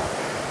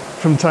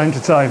from time to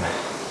time.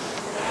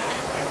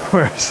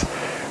 Whereas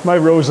my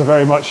rows are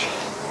very much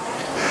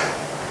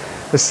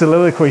a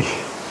soliloquy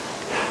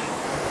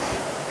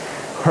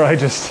where I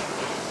just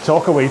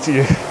talk away to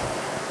you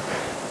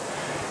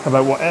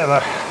about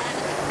whatever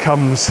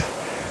comes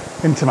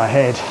into my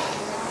head.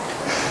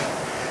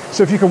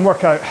 So if you can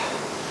work out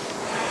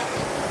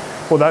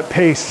what that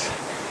pace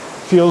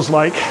feels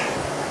like,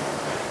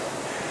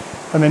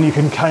 and then you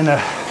can kind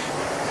of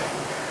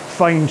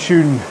fine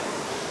tune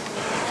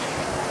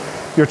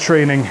your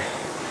training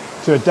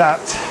to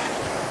adapt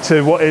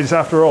to what is,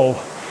 after all,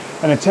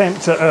 an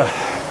attempt at a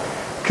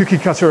cookie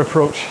cutter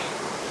approach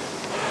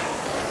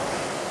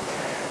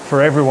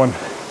for everyone.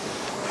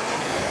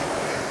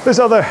 There's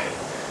other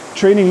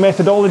training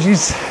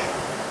methodologies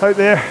out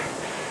there,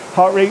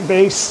 heart rate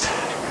based,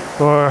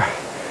 or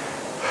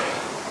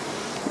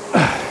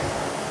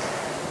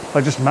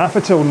like just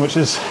Maffetone, which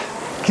is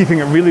keeping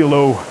it really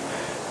low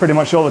pretty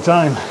much all the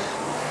time.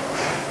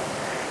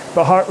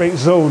 But heart rate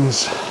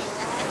zones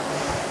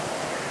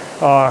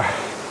are,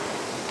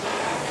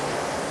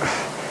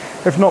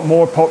 if not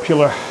more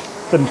popular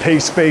than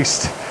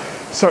pace-based,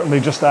 certainly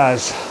just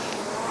as.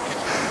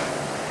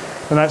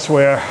 And that's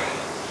where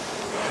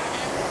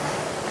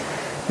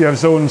you have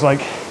zones like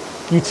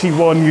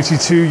UT1,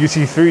 UT2,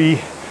 UT3,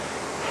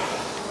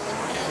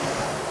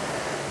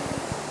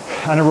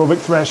 anaerobic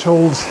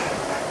thresholds,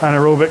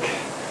 anaerobic,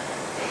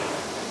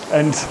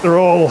 and they're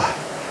all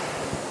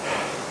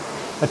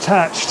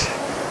attached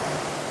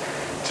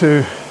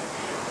to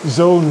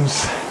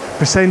zones,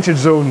 percentage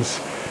zones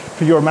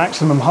for your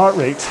maximum heart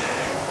rate.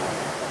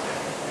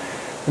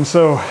 And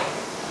so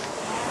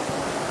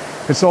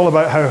it's all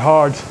about how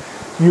hard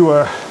you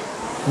are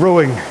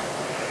rowing.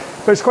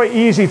 But it's quite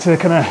easy to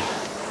kind of,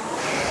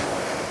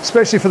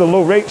 especially for the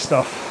low rate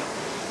stuff,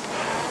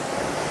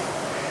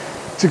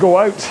 to go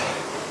out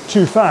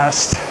too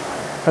fast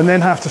and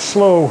then have to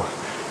slow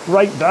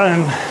right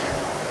down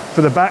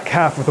for the back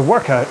half of the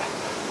workout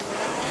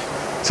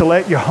to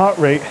let your heart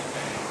rate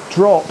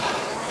drop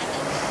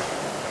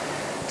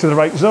to the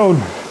right zone.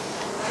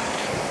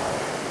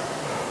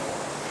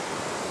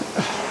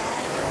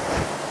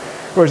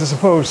 Whereas I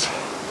suppose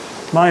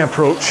my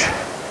approach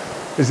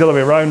is the other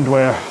way around,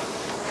 where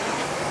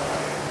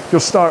you'll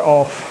start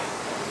off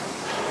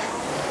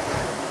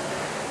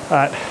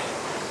at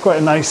quite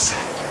a nice,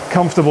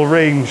 comfortable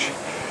range,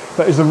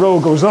 but as the row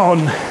goes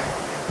on,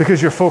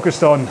 because you're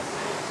focused on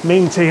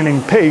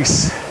maintaining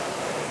pace,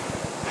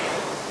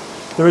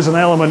 there is an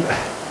element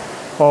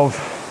of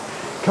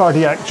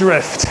cardiac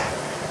drift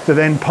that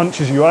then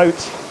punches you out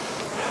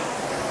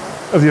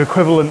of the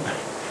equivalent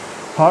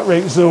heart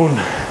rate zone.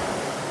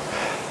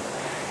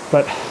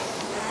 But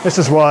this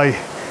is why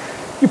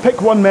you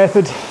pick one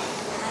method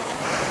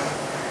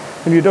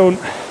and you don't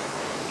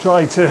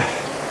try to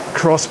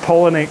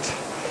cross-pollinate.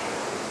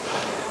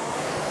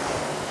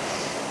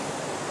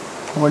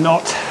 We're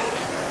not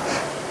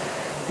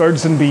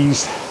birds and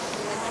bees.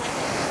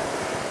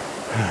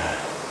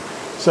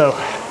 So,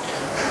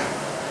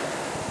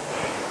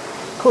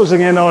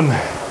 closing in on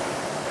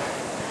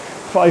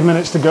 5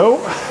 minutes to go.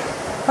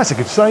 That's a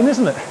good sign,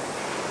 isn't it?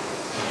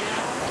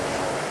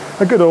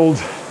 A good old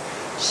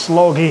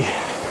sloggy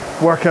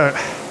workout.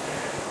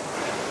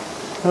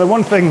 Now the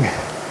one thing,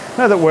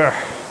 now that we're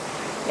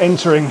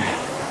entering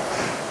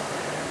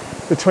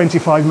the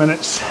 25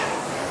 minutes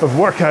of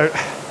workout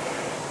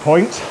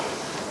point,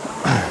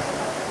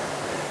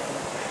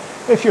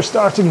 if you're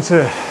starting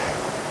to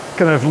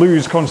kind of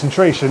lose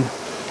concentration,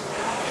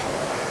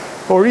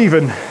 or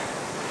even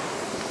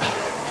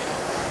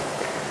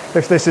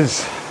if this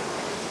is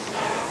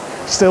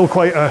still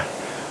quite a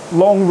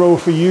long row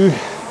for you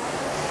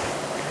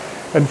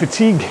and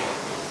fatigue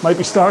might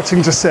be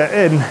starting to set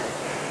in,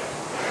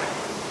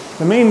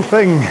 the main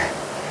thing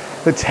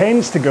that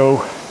tends to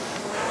go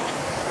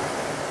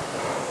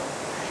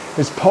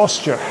is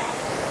posture,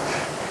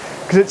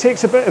 because it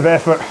takes a bit of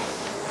effort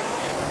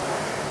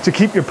to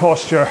keep your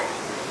posture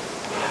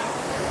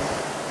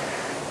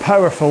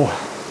powerful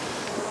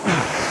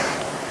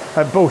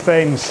at both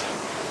ends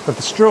of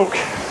the stroke.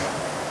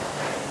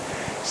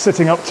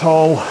 Sitting up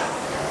tall,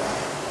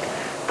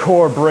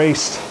 core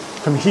braced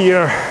from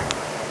here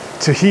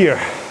to here.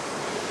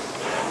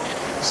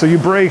 So you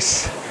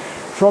brace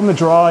from the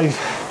drive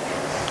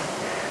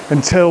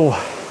until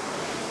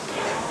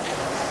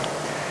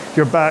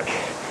your back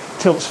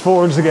tilts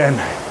forwards again.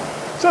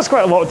 So that's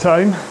quite a lot of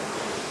time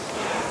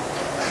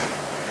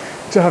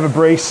to have a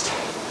braced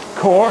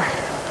core,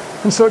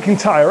 and so it can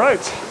tire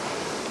out.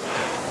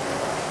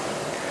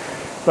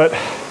 But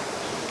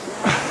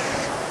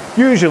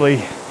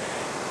usually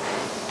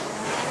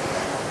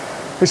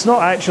it's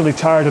not actually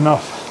tired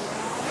enough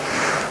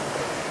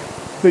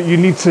that you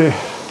need to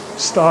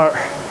start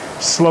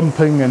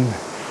slumping and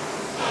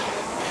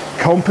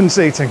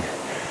compensating.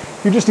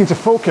 You just need to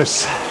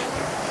focus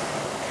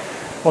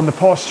on the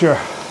posture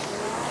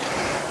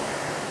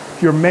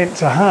you're meant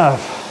to have.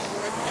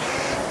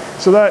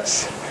 So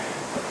that's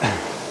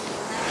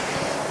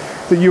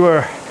that you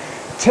are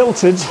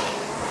tilted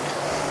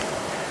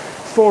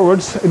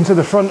forwards into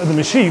the front of the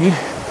machine,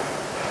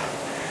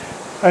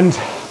 and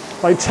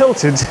by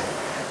tilted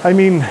I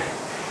mean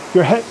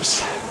your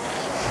hips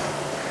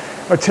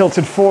are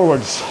tilted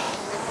forwards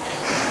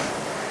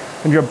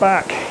and your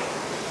back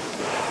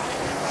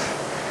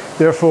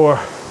therefore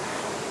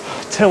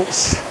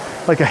tilts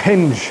like a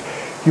hinge.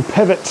 You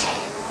pivot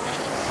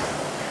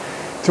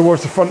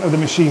towards the front of the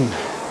machine.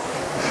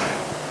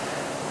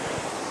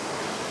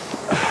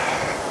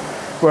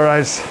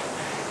 Whereas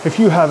if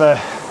you have a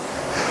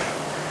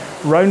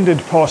rounded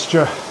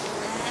posture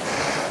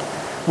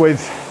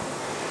with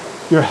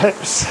your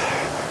hips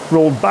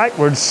rolled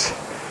backwards,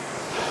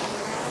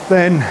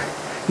 then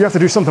you have to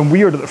do something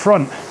weird at the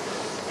front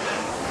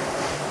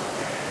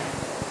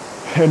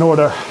in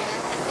order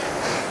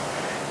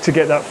to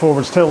get that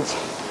forwards tilt.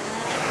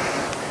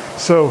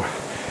 So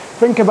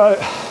think about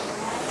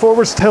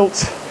forwards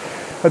tilt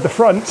at the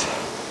front,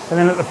 and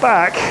then at the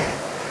back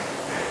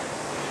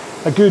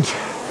a good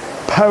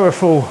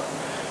powerful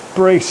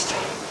braced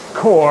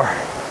core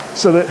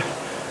so that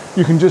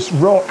you can just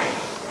rock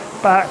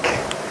back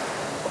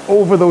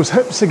over those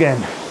hips again.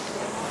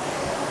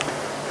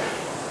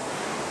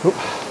 Oop,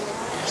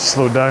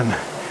 slow down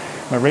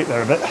my rate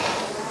there a bit.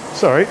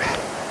 Sorry.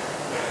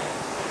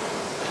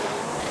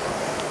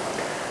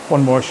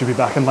 One more should be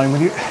back in line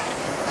with you.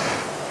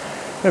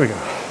 There we go.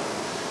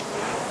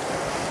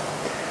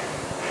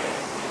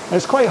 And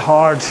it's quite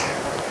hard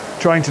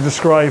trying to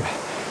describe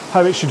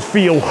how it should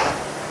feel,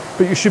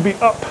 but you should be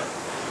up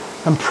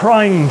and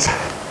primed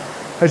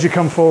as you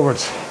come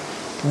forwards,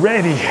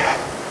 ready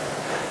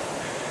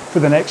for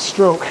the next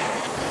stroke.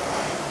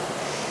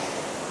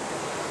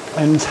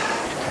 And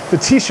the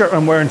t-shirt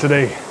I'm wearing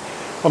today,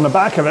 on the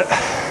back of it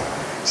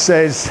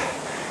says,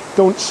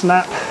 "Don't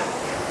snap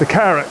the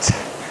carrot."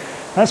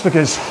 That's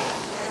because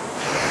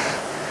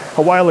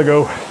a while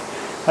ago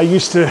I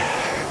used to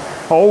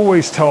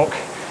always talk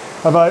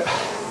about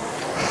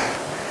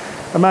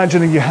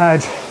imagining you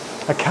had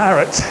a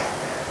carrot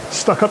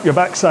stuck up your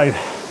backside,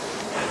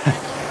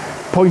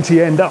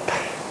 pointy end up.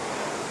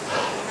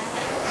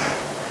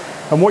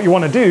 And what you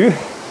want to do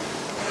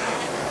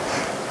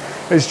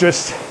is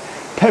just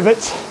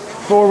pivot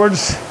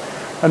forwards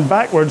and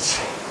backwards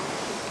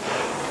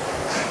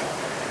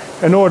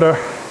in order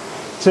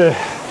to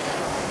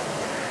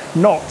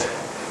not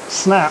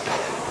snap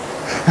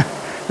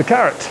the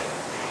carrot.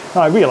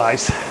 Now I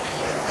realise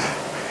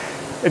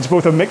it's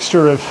both a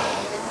mixture of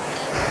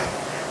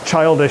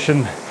childish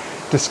and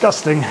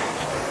disgusting,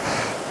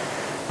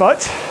 but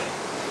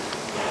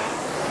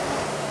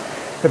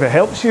if it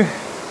helps you,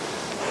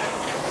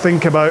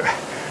 think about,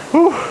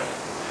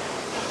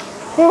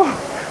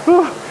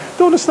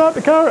 don't snap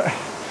the carrot.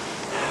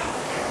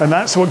 And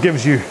that's what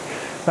gives you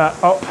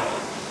that up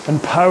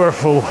and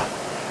powerful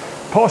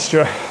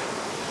posture.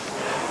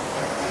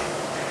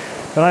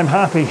 And I'm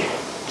happy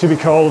to be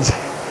called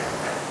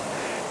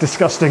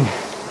disgusting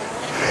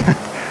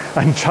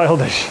and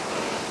childish.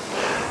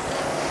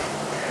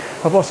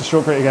 I've lost the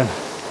stroke rate again.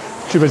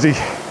 Too busy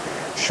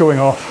showing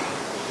off.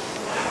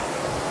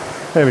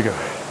 There we go.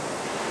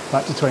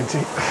 Back to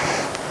 20.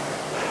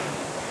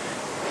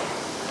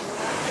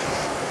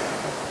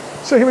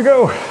 So here we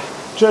go.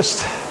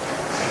 Just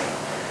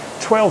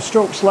 12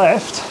 strokes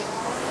left.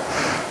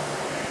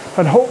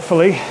 And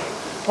hopefully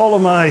all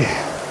of my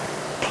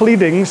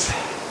pleadings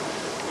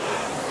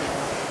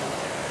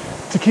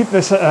to keep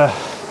this at a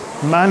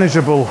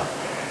manageable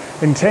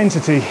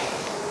intensity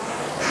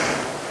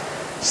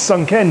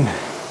sunk in,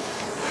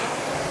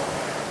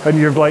 and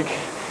you're like,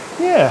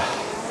 yeah,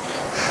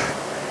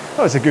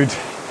 that was a good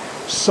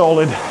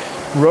solid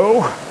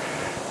row,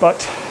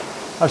 but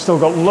I've still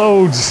got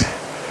loads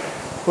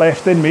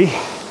left in me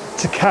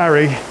to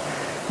carry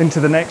into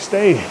the next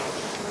day.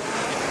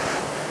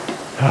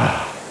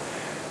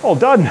 All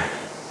done.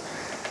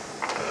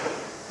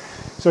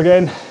 So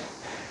again,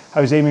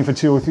 I was aiming for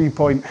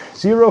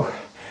 203.0,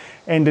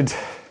 ended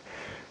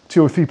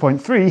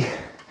 203.3,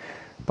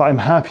 but I'm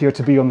happier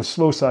to be on the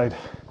slow side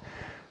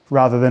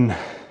rather than,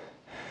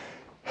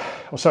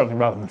 well, certainly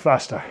rather than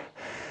faster.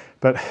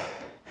 But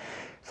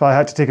if I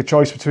had to take a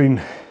choice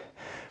between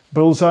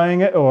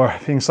bullseyeing it or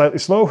being slightly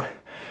slow,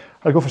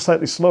 I'd go for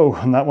slightly slow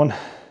on that one.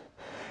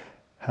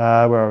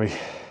 Where are we?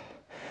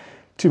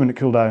 2 minute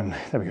cool down.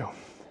 There we go.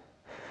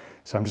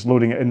 So I'm just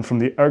loading it in from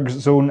the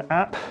ErgZone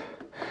app,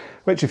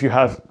 which if you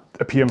have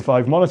a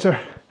PM5 monitor,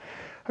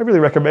 I really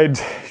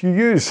recommend you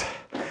use,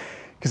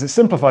 because it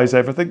simplifies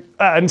everything.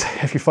 And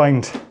if you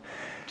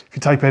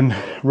type in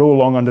row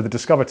along under the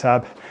Discover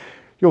tab,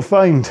 you'll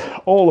find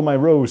all of my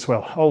rows,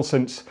 well, all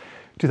since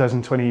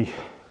 2020,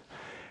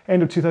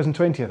 end of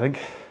 2020, I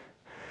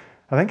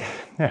think,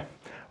 yeah,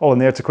 all in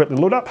there to quickly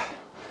load up.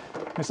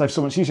 Makes life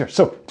so much easier.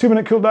 So 2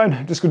 minute cool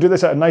down, just go do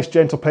this at a nice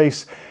gentle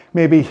pace,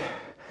 maybe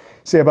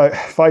say about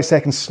 5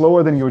 seconds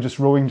slower than you were just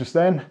rowing just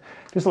then,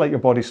 just to let your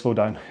body slow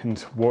down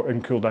and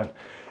cool down.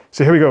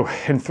 So here we go,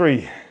 in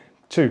 3,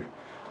 2,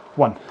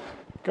 1,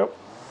 go.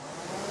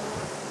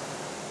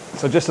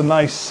 So just a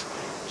nice,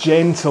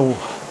 gentle,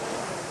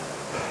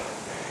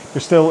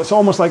 it's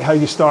almost like how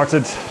you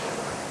started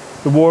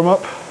the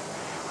warm-up,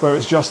 where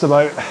it's just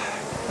about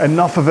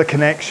enough of a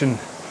connection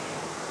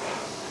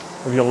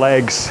of your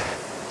legs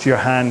to your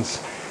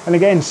hands. And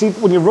again, see,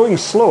 when you're rowing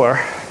slower,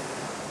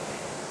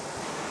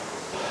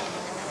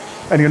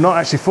 and you're not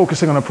actually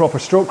focusing on a proper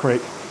stroke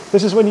rate,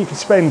 this is when you can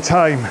spend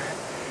time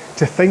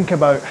to think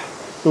about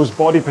those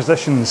body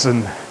positions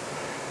and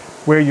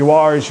where you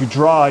are as you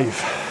drive.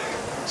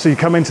 So you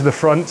come into the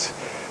front,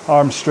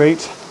 arms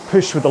straight,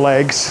 push with the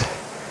legs,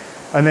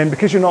 and then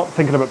because you're not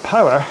thinking about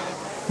power,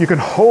 you can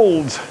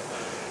hold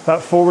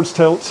that forwards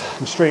tilt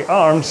and straight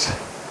arms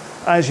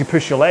as you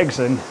push your legs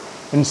in,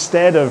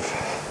 instead of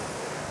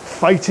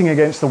fighting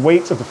against the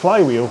weight of the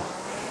flywheel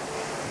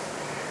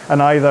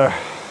and either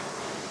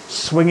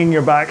swinging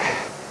your back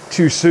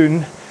too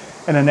soon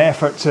in an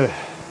effort to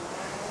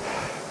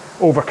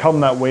overcome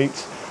that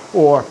weight,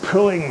 or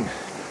pulling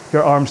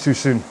your arms too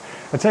soon.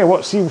 I tell you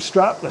what, see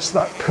strapless,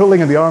 that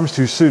pulling of the arms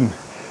too soon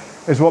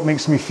is what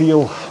makes me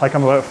feel like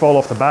I'm about to fall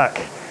off the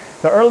back.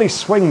 The early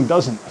swing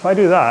doesn't. If I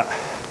do that,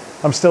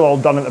 I'm still all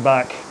done at the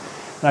back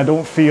and I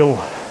don't feel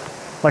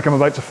like I'm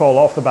about to fall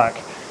off the back.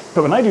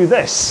 But when I do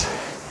this,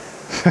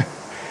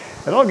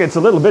 it all gets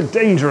a little bit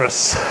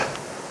dangerous.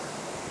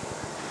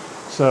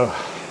 So,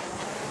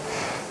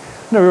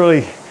 never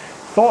really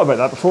thought about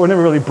that before,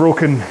 never really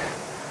broken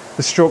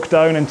the stroke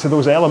down into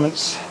those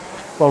elements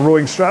while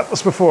rowing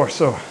strapless before.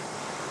 So,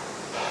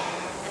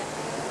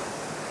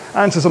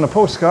 answers on a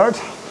postcard.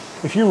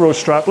 If you row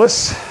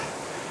strapless,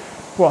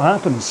 what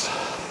happens?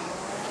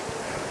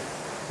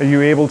 Are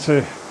you able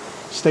to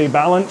stay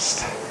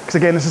balanced? Because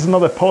again, this is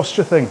another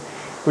posture thing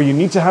where you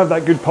need to have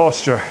that good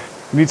posture.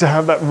 You need to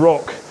have that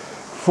rock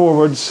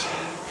forwards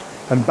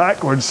and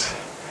backwards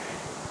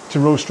to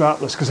row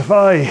strapless. Because if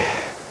I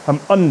am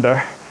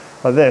under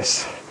like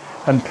this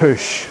and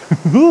push,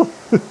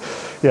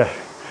 yeah,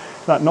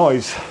 that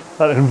noise,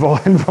 that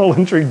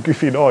involuntary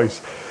goofy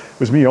noise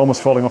was me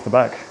almost falling off the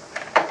back.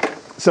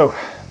 So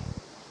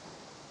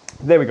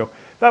there we go.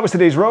 That was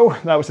today's row.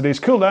 That was today's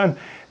cool down.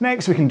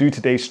 Next, we can do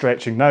today's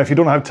stretching. Now, if you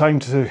don't have time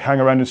to hang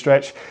around and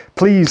stretch,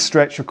 please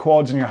stretch your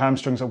quads and your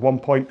hamstrings at one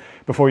point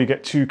before you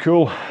get too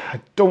cool. I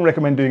don't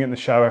recommend doing it in the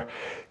shower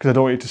because I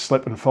don't want you to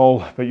slip and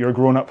fall, but you're a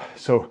grown up.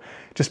 So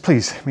just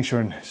please make sure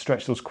and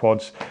stretch those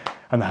quads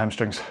and the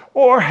hamstrings.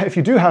 Or if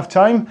you do have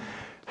time,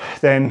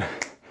 then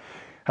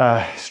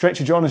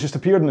Stretchy John has just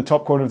appeared in the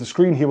top corner of the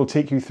screen. He will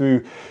take you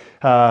through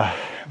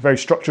very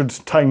structured,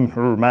 time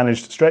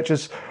managed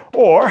stretches.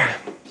 Or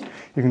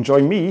you can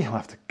join me. I'll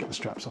have to get the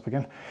straps up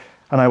again.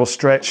 And I will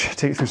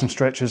take you through some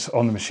stretches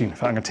on the machine. In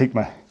fact, I'm going to take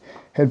my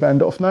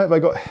headband off now. Have I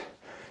got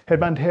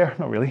headband hair?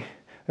 Not really.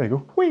 There you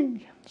go.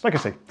 Whee! It's like I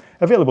say,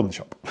 available in the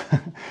shop.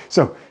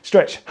 So,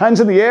 stretch. Hands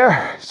in the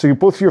air. So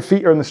both your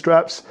feet are in the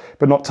straps,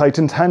 but not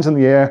tightened. Hands in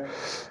the air.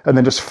 And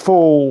then just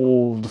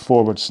fold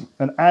forwards.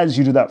 And as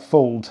you do that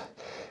fold,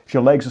 if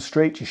your legs are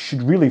straight, you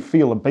should really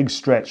feel a big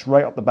stretch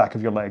right up the back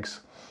of your legs.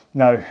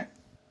 Now,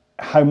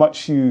 how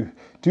much you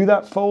do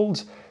that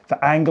fold,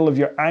 the angle of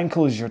your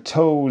ankles, your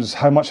toes,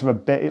 how much of a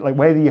bend, like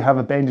whether you have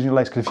a bend in your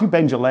legs, because if you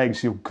bend your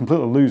legs, you'll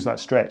completely lose that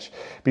stretch,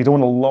 but you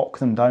don't want to lock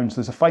them down. So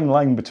there's a fine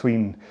line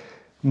between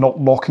not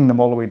locking them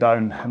all the way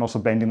down and also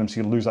bending them so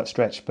you lose that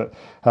stretch. But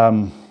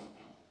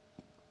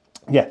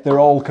yeah, they're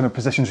all kind of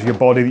positions of your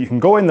body that you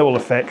can go in that will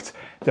affect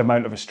the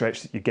amount of a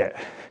stretch that you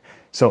get.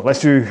 So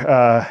let's do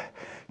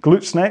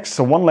glutes next.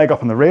 So one leg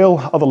up on the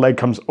rail, other leg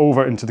comes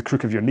over into the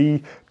crook of your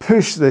knee.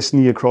 Push this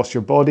knee across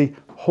your body,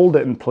 hold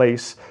it in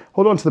place,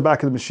 hold on to the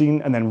back of the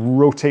machine, and then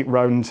rotate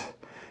round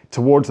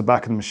towards the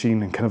back of the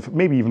machine and kind of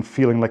maybe even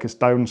feeling like it's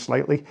down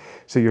slightly.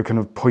 So you're kind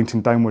of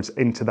pointing downwards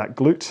into that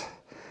glute.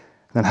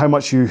 And then how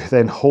much you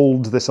then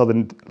hold this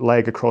other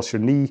leg across your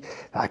knee,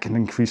 that can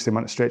increase the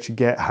amount of stretch you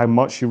get, how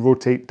much you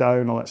rotate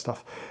down, all that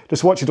stuff.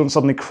 Just watch you don't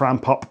suddenly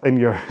cramp up in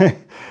your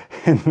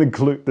in the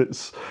glute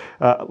that's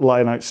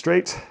lying out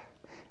straight.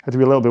 Have to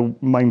be a little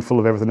bit mindful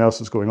of everything else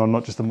that's going on,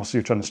 not just the muscle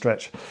you're trying to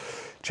stretch.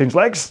 Change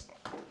legs.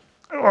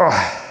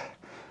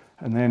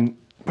 And then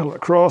pull it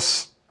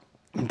across.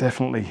 And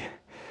definitely,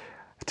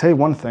 I'll tell you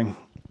one thing,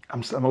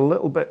 I'm a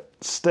little bit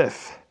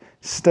stiff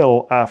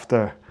still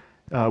after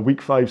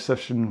week 5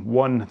 session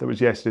 1 that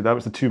was yesterday. That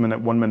was the 2 minute,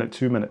 1 minute,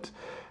 2 minute.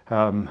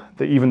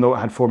 That even though it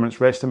had 4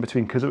 minutes rest in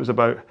between, because it was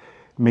about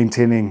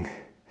maintaining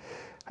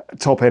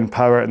top end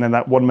power and then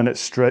that 1 minute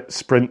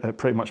sprint at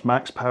pretty much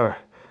max power.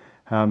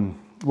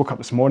 Woke up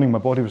this morning, my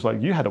body was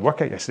like, you had a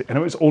workout yesterday, and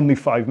it was only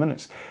 5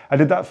 minutes. I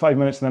did that 5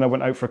 minutes and then I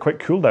went out for a quick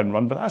cool down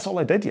run, but that's all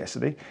I did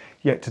yesterday.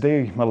 Yet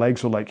today my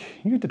legs were like,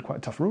 you did quite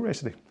a tough row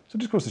yesterday. So it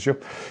just goes to show.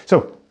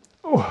 So,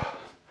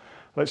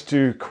 let's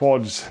do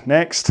quads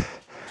next.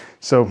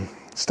 So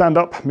stand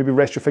up, maybe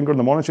rest your finger on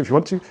the monitor if you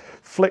want to.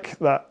 Flick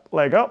that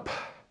leg up,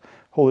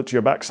 hold it to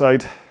your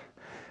backside.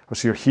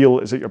 So your heel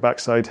is at your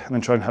backside, and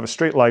then try and have a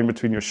straight line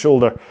between your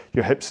shoulder,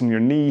 your hips and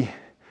your knee.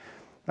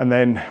 And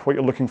then what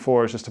you're looking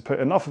for is just to put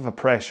enough of a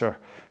pressure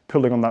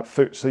pulling on that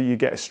foot so you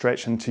get a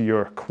stretch into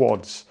your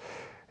quads.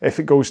 If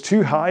it goes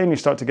too high and you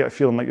start to get a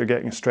feeling like you're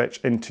getting a stretch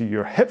into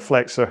your hip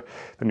flexor,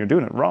 then you're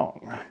doing it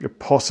wrong. You're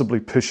possibly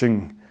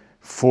pushing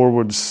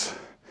forwards,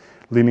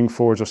 leaning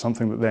forwards or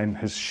something that then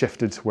has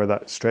shifted where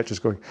that stretch is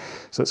going.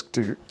 So let's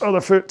do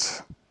other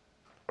foot.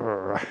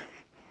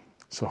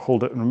 So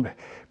hold it and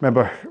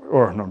remember,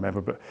 or not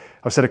remember, but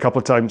I've said a couple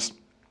of times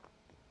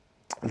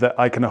that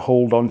I kind of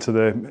hold onto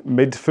the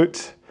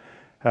midfoot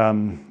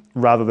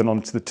rather than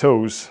onto the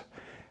toes.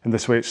 And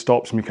this way it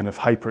stops me kind of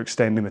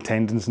hyperextending the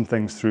tendons and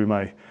things through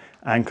my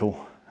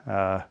ankle,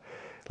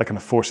 like kind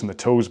of forcing the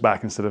toes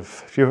back instead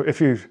of,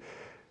 if you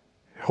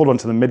hold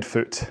onto the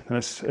midfoot, then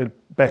it's a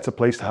better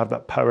place to have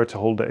that power to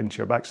hold it into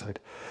your backside.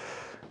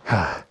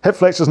 Hip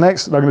flexors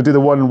next. Now I'm going to do the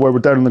one where we're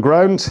down on the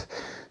ground.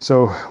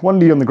 So one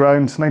knee on the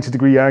ground,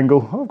 90-degree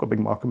angle. Oh, I've got a big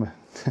mark on my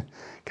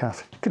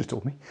calf. You could have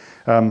told me.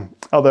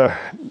 Other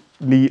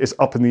knee is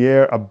up in the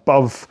air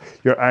above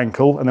your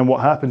ankle. And then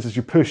what happens is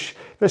you push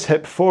this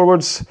hip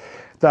forwards.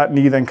 That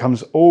knee then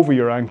comes over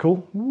your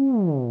ankle.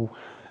 Ooh.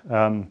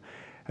 And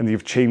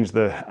you've changed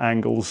the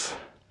angles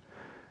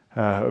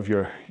of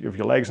your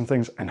legs and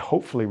things. And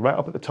hopefully right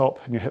up at the top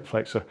in your hip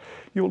flexor,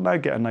 you'll now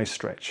get a nice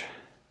stretch.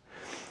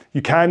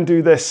 You can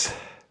do this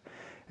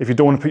if you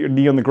don't want to put your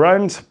knee on the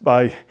ground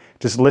by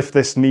just lift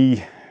this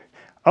knee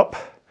up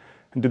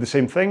and do the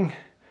same thing.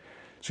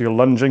 So you're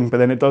lunging, but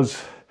then it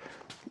does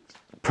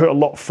put a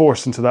lot of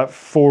force into that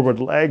forward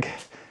leg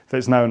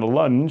that's now in a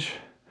lunge.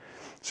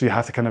 So you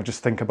have to kind of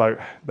just think about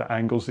the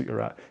angles that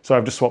you're at. So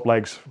I've just swapped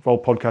legs for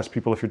all podcast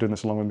people if you're doing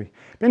this along with me.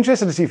 Be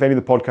interested to see if any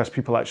of the podcast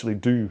people actually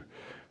do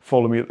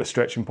follow me at the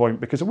stretching point,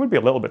 because it would be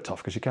a little bit tough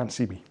because you can't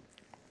see me.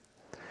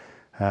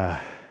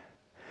 I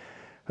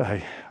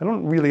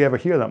don't really ever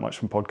hear that much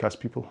from podcast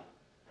people.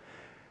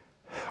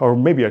 Or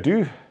maybe I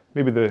do.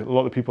 Maybe a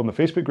lot of the people in the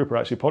Facebook group are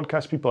actually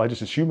podcast people. I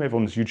just assume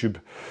everyone's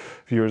YouTube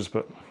viewers,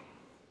 but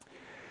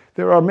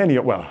there are many,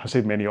 well, I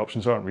say many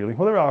options aren't really.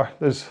 Well, there are.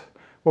 There's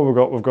what we've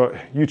got. We've got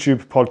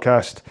YouTube,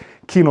 podcast,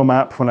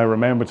 Kinomap, when I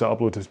remember to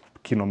upload to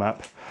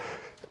Kinomap.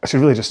 I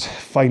should really just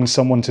find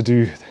someone to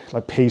do,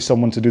 like pay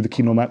someone to do the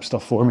Kinomap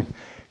stuff for me,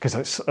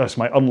 because that's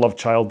my unloved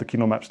child, the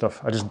Kinomap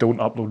stuff. I just don't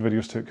upload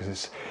videos to it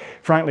because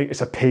frankly,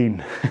 it's a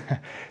pain.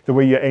 The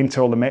way you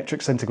enter all the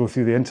metrics in to go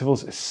through the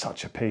intervals is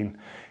such a pain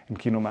in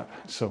Kinomap.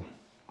 So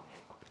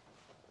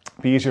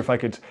it'd be easier if I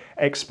could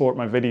export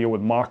my video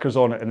with markers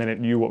on it and then it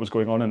knew what was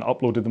going on and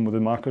uploaded them with the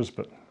markers,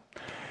 but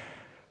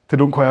they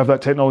don't quite have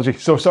that technology.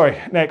 So sorry,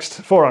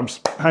 next, forearms,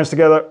 hands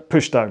together,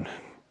 push down.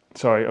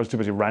 Sorry, I was too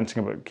busy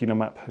ranting about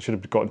Kinomap. I should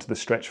have gotten to the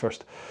stretch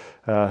first.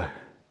 But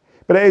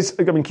it is,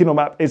 I mean,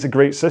 Kinomap is a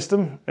great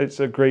system.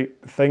 It's a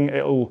great thing.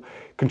 It'll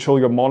control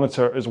your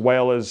monitor as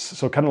well as,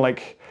 so kind of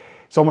like,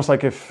 it's almost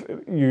like if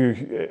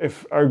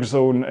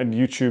ErgZone and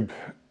YouTube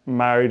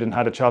married and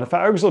had a child. In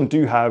fact, ErgZone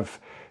do have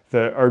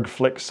the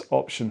ErgFlix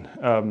option,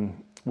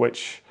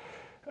 which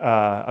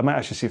I might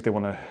actually see if they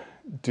want to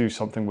do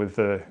something with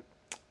the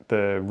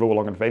Row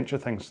Along Adventure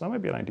things. That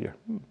might be an idea.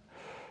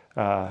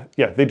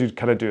 Yeah, they do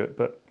kind of do it,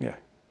 but yeah,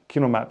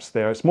 Kinomap's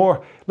there. It's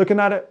more, looking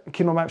at it,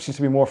 Kinomap seems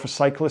to be more for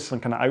cyclists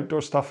and kind of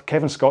outdoor stuff.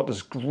 Kevin Scott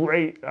does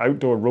great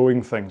outdoor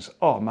rowing things.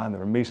 Oh man,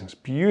 they're amazing. It's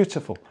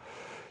beautiful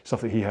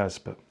stuff that he has,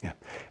 but yeah.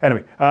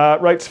 Anyway,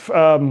 right,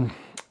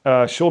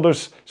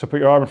 shoulders. So put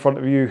your arm in front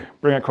of you,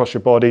 bring it across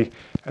your body,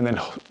 and then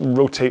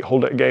rotate,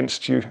 hold it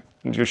against you,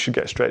 and you should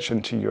get a stretch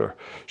into your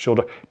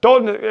shoulder.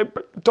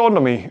 It dawned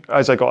on me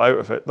as I got out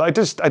of it, I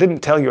didn't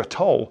tell you at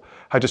all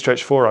how to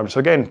stretch forearms. So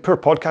again, poor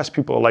podcast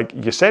people are like,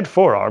 you said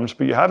forearms,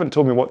 but you haven't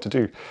told me what to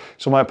do.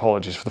 So my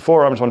apologies. For the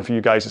forearms one for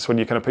you guys, it's when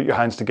you kind of put your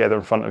hands together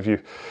in front of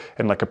you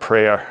in like a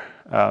prayer,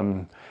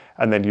 and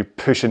then you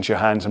push into your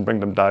hands and bring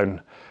them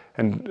down,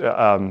 and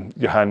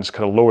your hands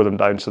kind of lower them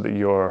down so that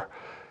your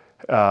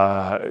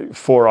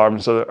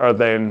forearms are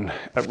then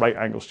at right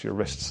angles to your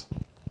wrists.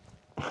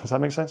 Does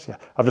that make sense? Yeah.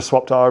 I've just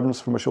swapped arms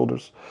for my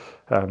shoulders.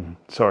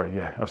 Sorry,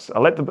 yeah. I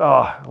let the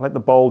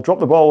ball, drop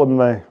the ball in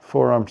my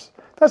forearms.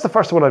 That's the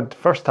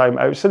first time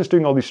out, since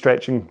doing all these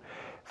stretching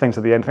things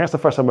at the end. I think that's the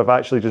first time I've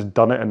actually just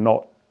done it and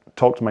not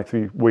talked my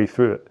way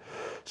through it.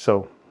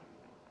 So,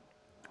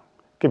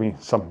 give me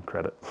some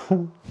credit.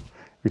 You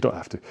don't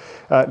have to.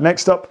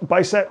 Next up,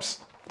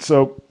 biceps.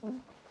 So,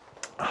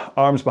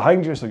 arms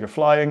behind you, so you're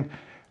flying.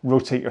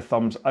 Rotate your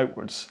thumbs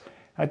outwards.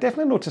 I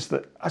definitely noticed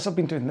that as I've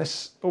been doing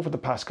this over the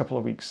past couple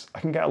of weeks, I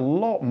can get a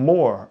lot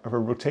more of a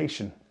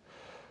rotation.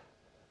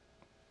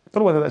 I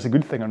don't know whether that's a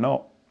good thing or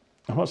not.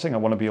 I'm not saying I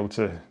want to be able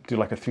to do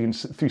like a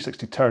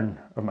 360 turn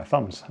of my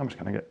thumbs. How much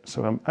can I get?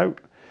 So I'm out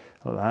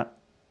like that.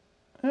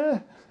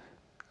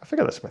 I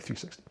figure that's about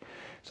 360.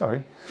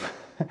 Sorry.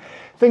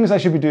 Things I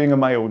should be doing in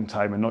my own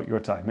time and not your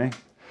time, eh?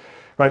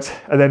 Right,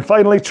 and then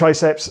finally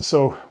triceps.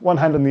 So one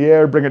hand in the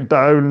air, bring it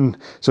down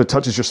so it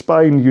touches your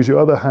spine. Use your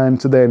other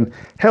hand to then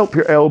help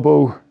your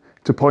elbow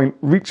to point,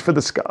 reach for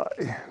the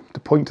sky, to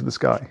point to the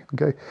sky,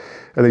 okay?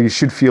 And then you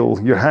should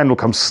feel your hand will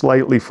come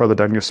slightly further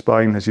down your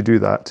spine as you do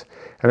that.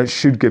 And it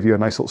should give you a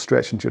nice little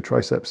stretch into your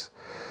triceps.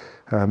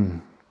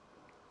 Although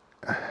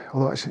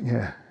actually,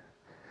 yeah.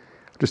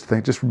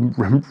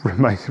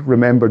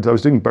 Remembered I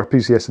was doing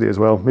burpees yesterday as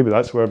well. Maybe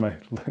that's where my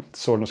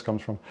soreness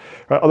comes from.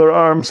 Right, other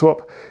arm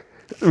swap.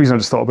 The reason I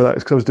just thought about that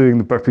is because I was doing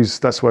the burpees.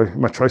 That's why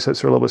my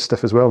triceps are a little bit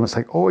stiff as well. And it's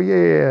like, oh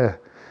yeah.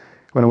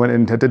 When I went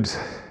in,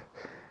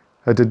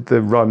 I did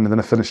the run, and then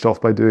I finished off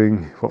by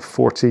doing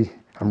 40.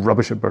 I'm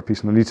rubbish at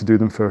burpees, and I need to do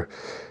them for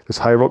this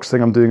high rocks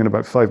thing I'm doing in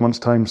about 5 months'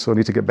 time. So I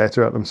need to get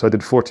better at them. So I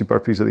did 40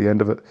 burpees at the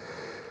end of it.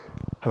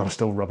 And I'm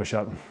still rubbish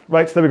at them.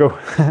 Right, there we go.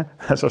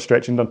 That's our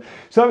stretching done.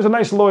 So that was a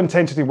nice low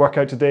intensity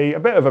workout today. A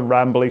bit of a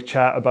rambly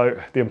chat about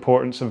the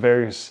importance of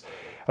various.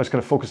 I was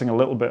kind of focusing a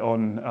little bit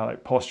on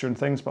like posture and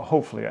things, but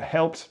hopefully it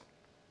helped.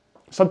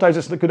 Sometimes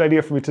it's a good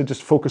idea for me to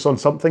just focus on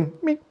something,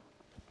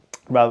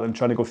 rather than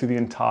trying to go through the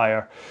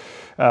entire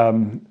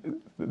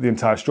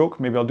stroke.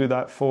 Maybe I'll do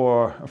that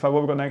for, in fact,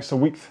 what we've got next,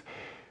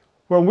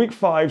 we're on week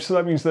 5, so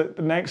that means that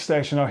the next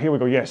session, oh, here we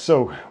go, yes,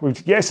 so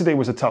yesterday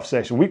was a tough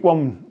session. Week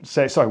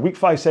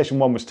 5, session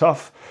 1 was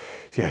tough.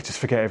 Yeah, just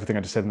forget everything I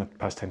just said in the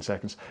past 10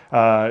 seconds.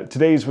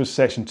 Today's was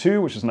session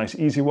 2, which is a nice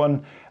easy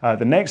one.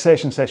 The next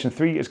session, session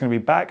 3, is going to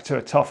be back to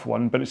a tough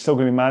one, but it's still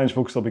going to be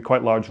manageable because there'll be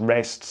quite large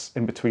rests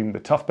in between the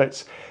tough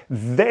bits.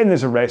 Then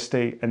there's a rest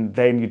day, and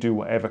then you do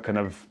whatever kind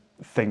of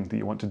thing that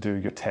you want to do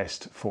your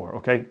test for,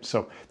 okay?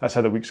 So that's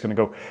how the week's gonna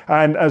go.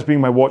 And as being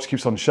my watch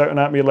keeps on shouting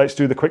at me, let's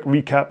do the quick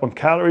recap on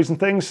calories and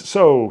things.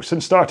 So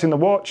since starting the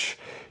watch,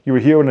 you were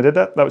here when I did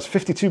that. That was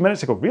 52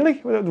 minutes ago. Really?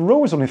 The row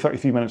was only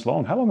 33 minutes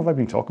long. How long have I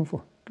been talking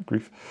for? Good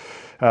grief.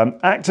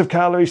 Active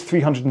calories,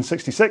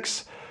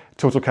 366.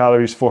 Total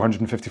calories,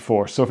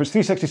 454. So if it's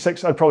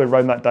 366, I'd probably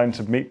round that down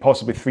to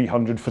possibly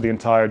 300 for the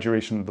entire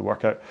duration of the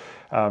workout,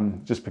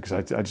 just because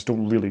I just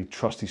don't really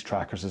trust these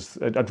trackers.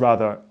 I'd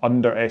rather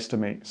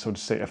underestimate, so to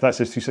say. If that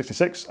says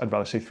 366, I'd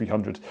rather say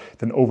 300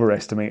 than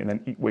overestimate and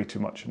then eat way too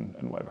much and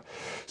whatever.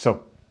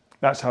 So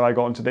that's how I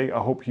got on today. I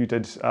hope you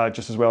did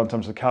just as well in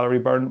terms of calorie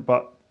burn,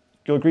 but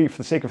you'll agree, for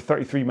the sake of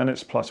 33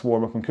 minutes plus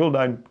warm up and cool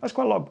down, that's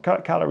quite a lot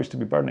of calories to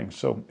be burning.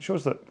 So it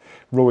shows that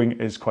rowing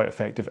is quite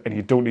effective, and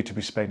you don't need to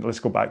be spending, let's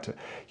go back to it,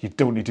 you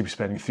don't need to be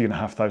spending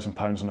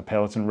 £3,500 on a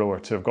Peloton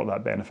rower to have got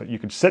that benefit. You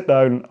could sit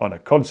down on a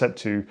Concept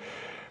 2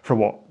 for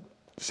what,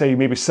 say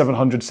maybe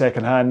 700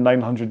 secondhand,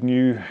 900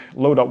 new,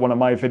 load up one of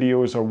my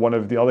videos or one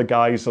of the other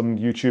guys on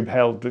YouTube.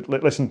 Hell,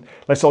 listen,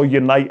 let's all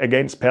unite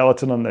against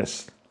Peloton on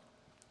this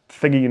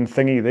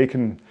thingy. They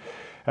can,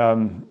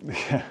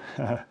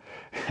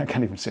 I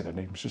can't even say their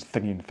names, just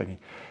thingy.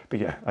 But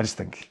yeah, I just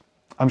think,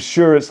 I'm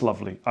sure it's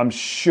lovely. I'm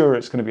sure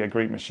it's going to be a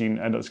great machine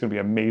and it's going to be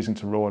amazing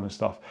to row on and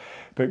stuff.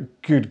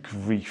 But good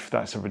grief,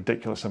 that's a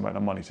ridiculous amount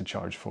of money to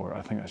charge for.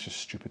 I think that's just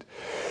stupid.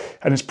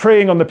 And it's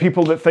preying on the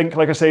people that think,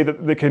 like I say,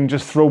 that they can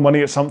just throw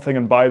money at something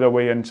and buy their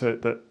way into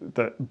it,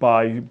 that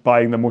by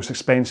buying the most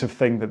expensive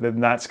thing, that then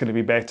that's going to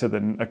be better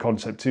than a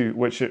Concept 2,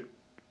 which it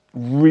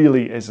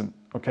really isn't,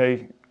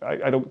 okay?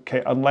 I don't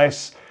care,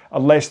 unless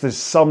there's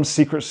some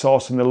secret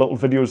sauce in the little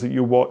videos that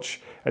you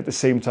watch at the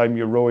same time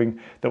you're rowing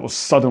that will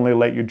suddenly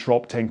let you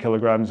drop 10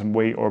 kilograms in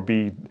weight or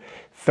be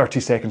 30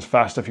 seconds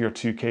faster for your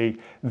 2K,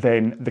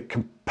 then the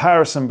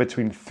comparison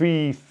between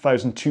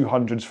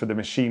 3,200s for the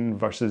machine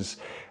versus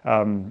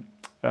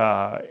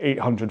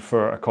 800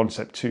 for a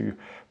Concept 2,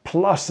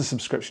 plus the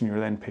subscription you're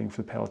then paying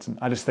for the Peloton,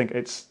 I just think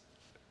it's,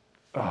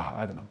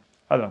 I don't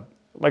know.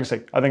 Like I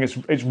say, I think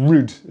it's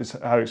rude is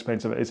how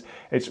expensive it is.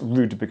 It's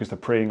rude because they're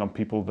preying on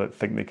people that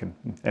think they can.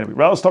 Anyway,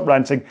 well, I'll stop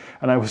ranting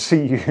and I will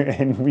see you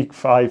in week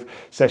 5,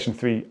 session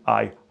 3,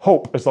 I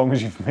hope, as long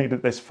as you've made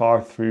it this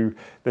far through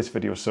this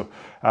video. So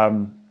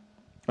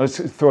let's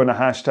throw in a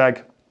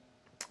hashtag.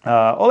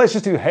 Let's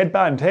just do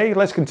headband. Hey,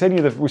 let's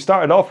continue. We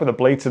started off with a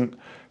blatant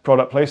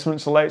product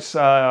placement, so let's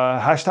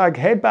hashtag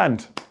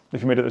headband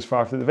if you made it this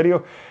far through the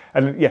video.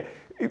 And yeah,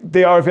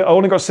 I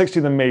only got 60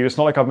 of them made. It's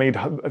not like I've made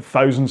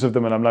thousands of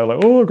them and I'm now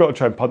like, oh, I've got to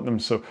try and punt them.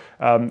 So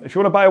if you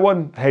want to buy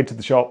one, head to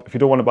the shop. If you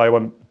don't want to buy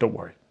one, don't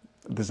worry.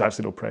 There's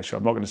absolutely no pressure.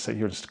 I'm not going to sit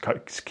here and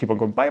just keep on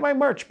going, buy my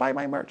merch.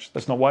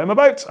 That's not what I'm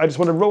about. I just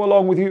want to row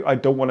along with you. I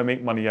don't want to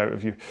make money out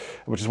of you,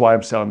 which is why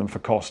I'm selling them for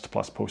cost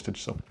plus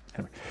postage. So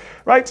anyway,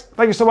 right.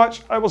 Thank you so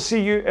much. I will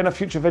see you in a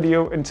future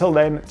video. Until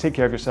then, take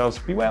care of yourselves.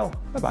 Be well.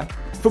 Bye-bye.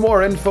 For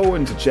more info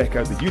and to check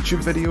out the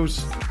YouTube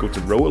videos, go to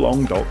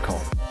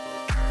rowalong.com.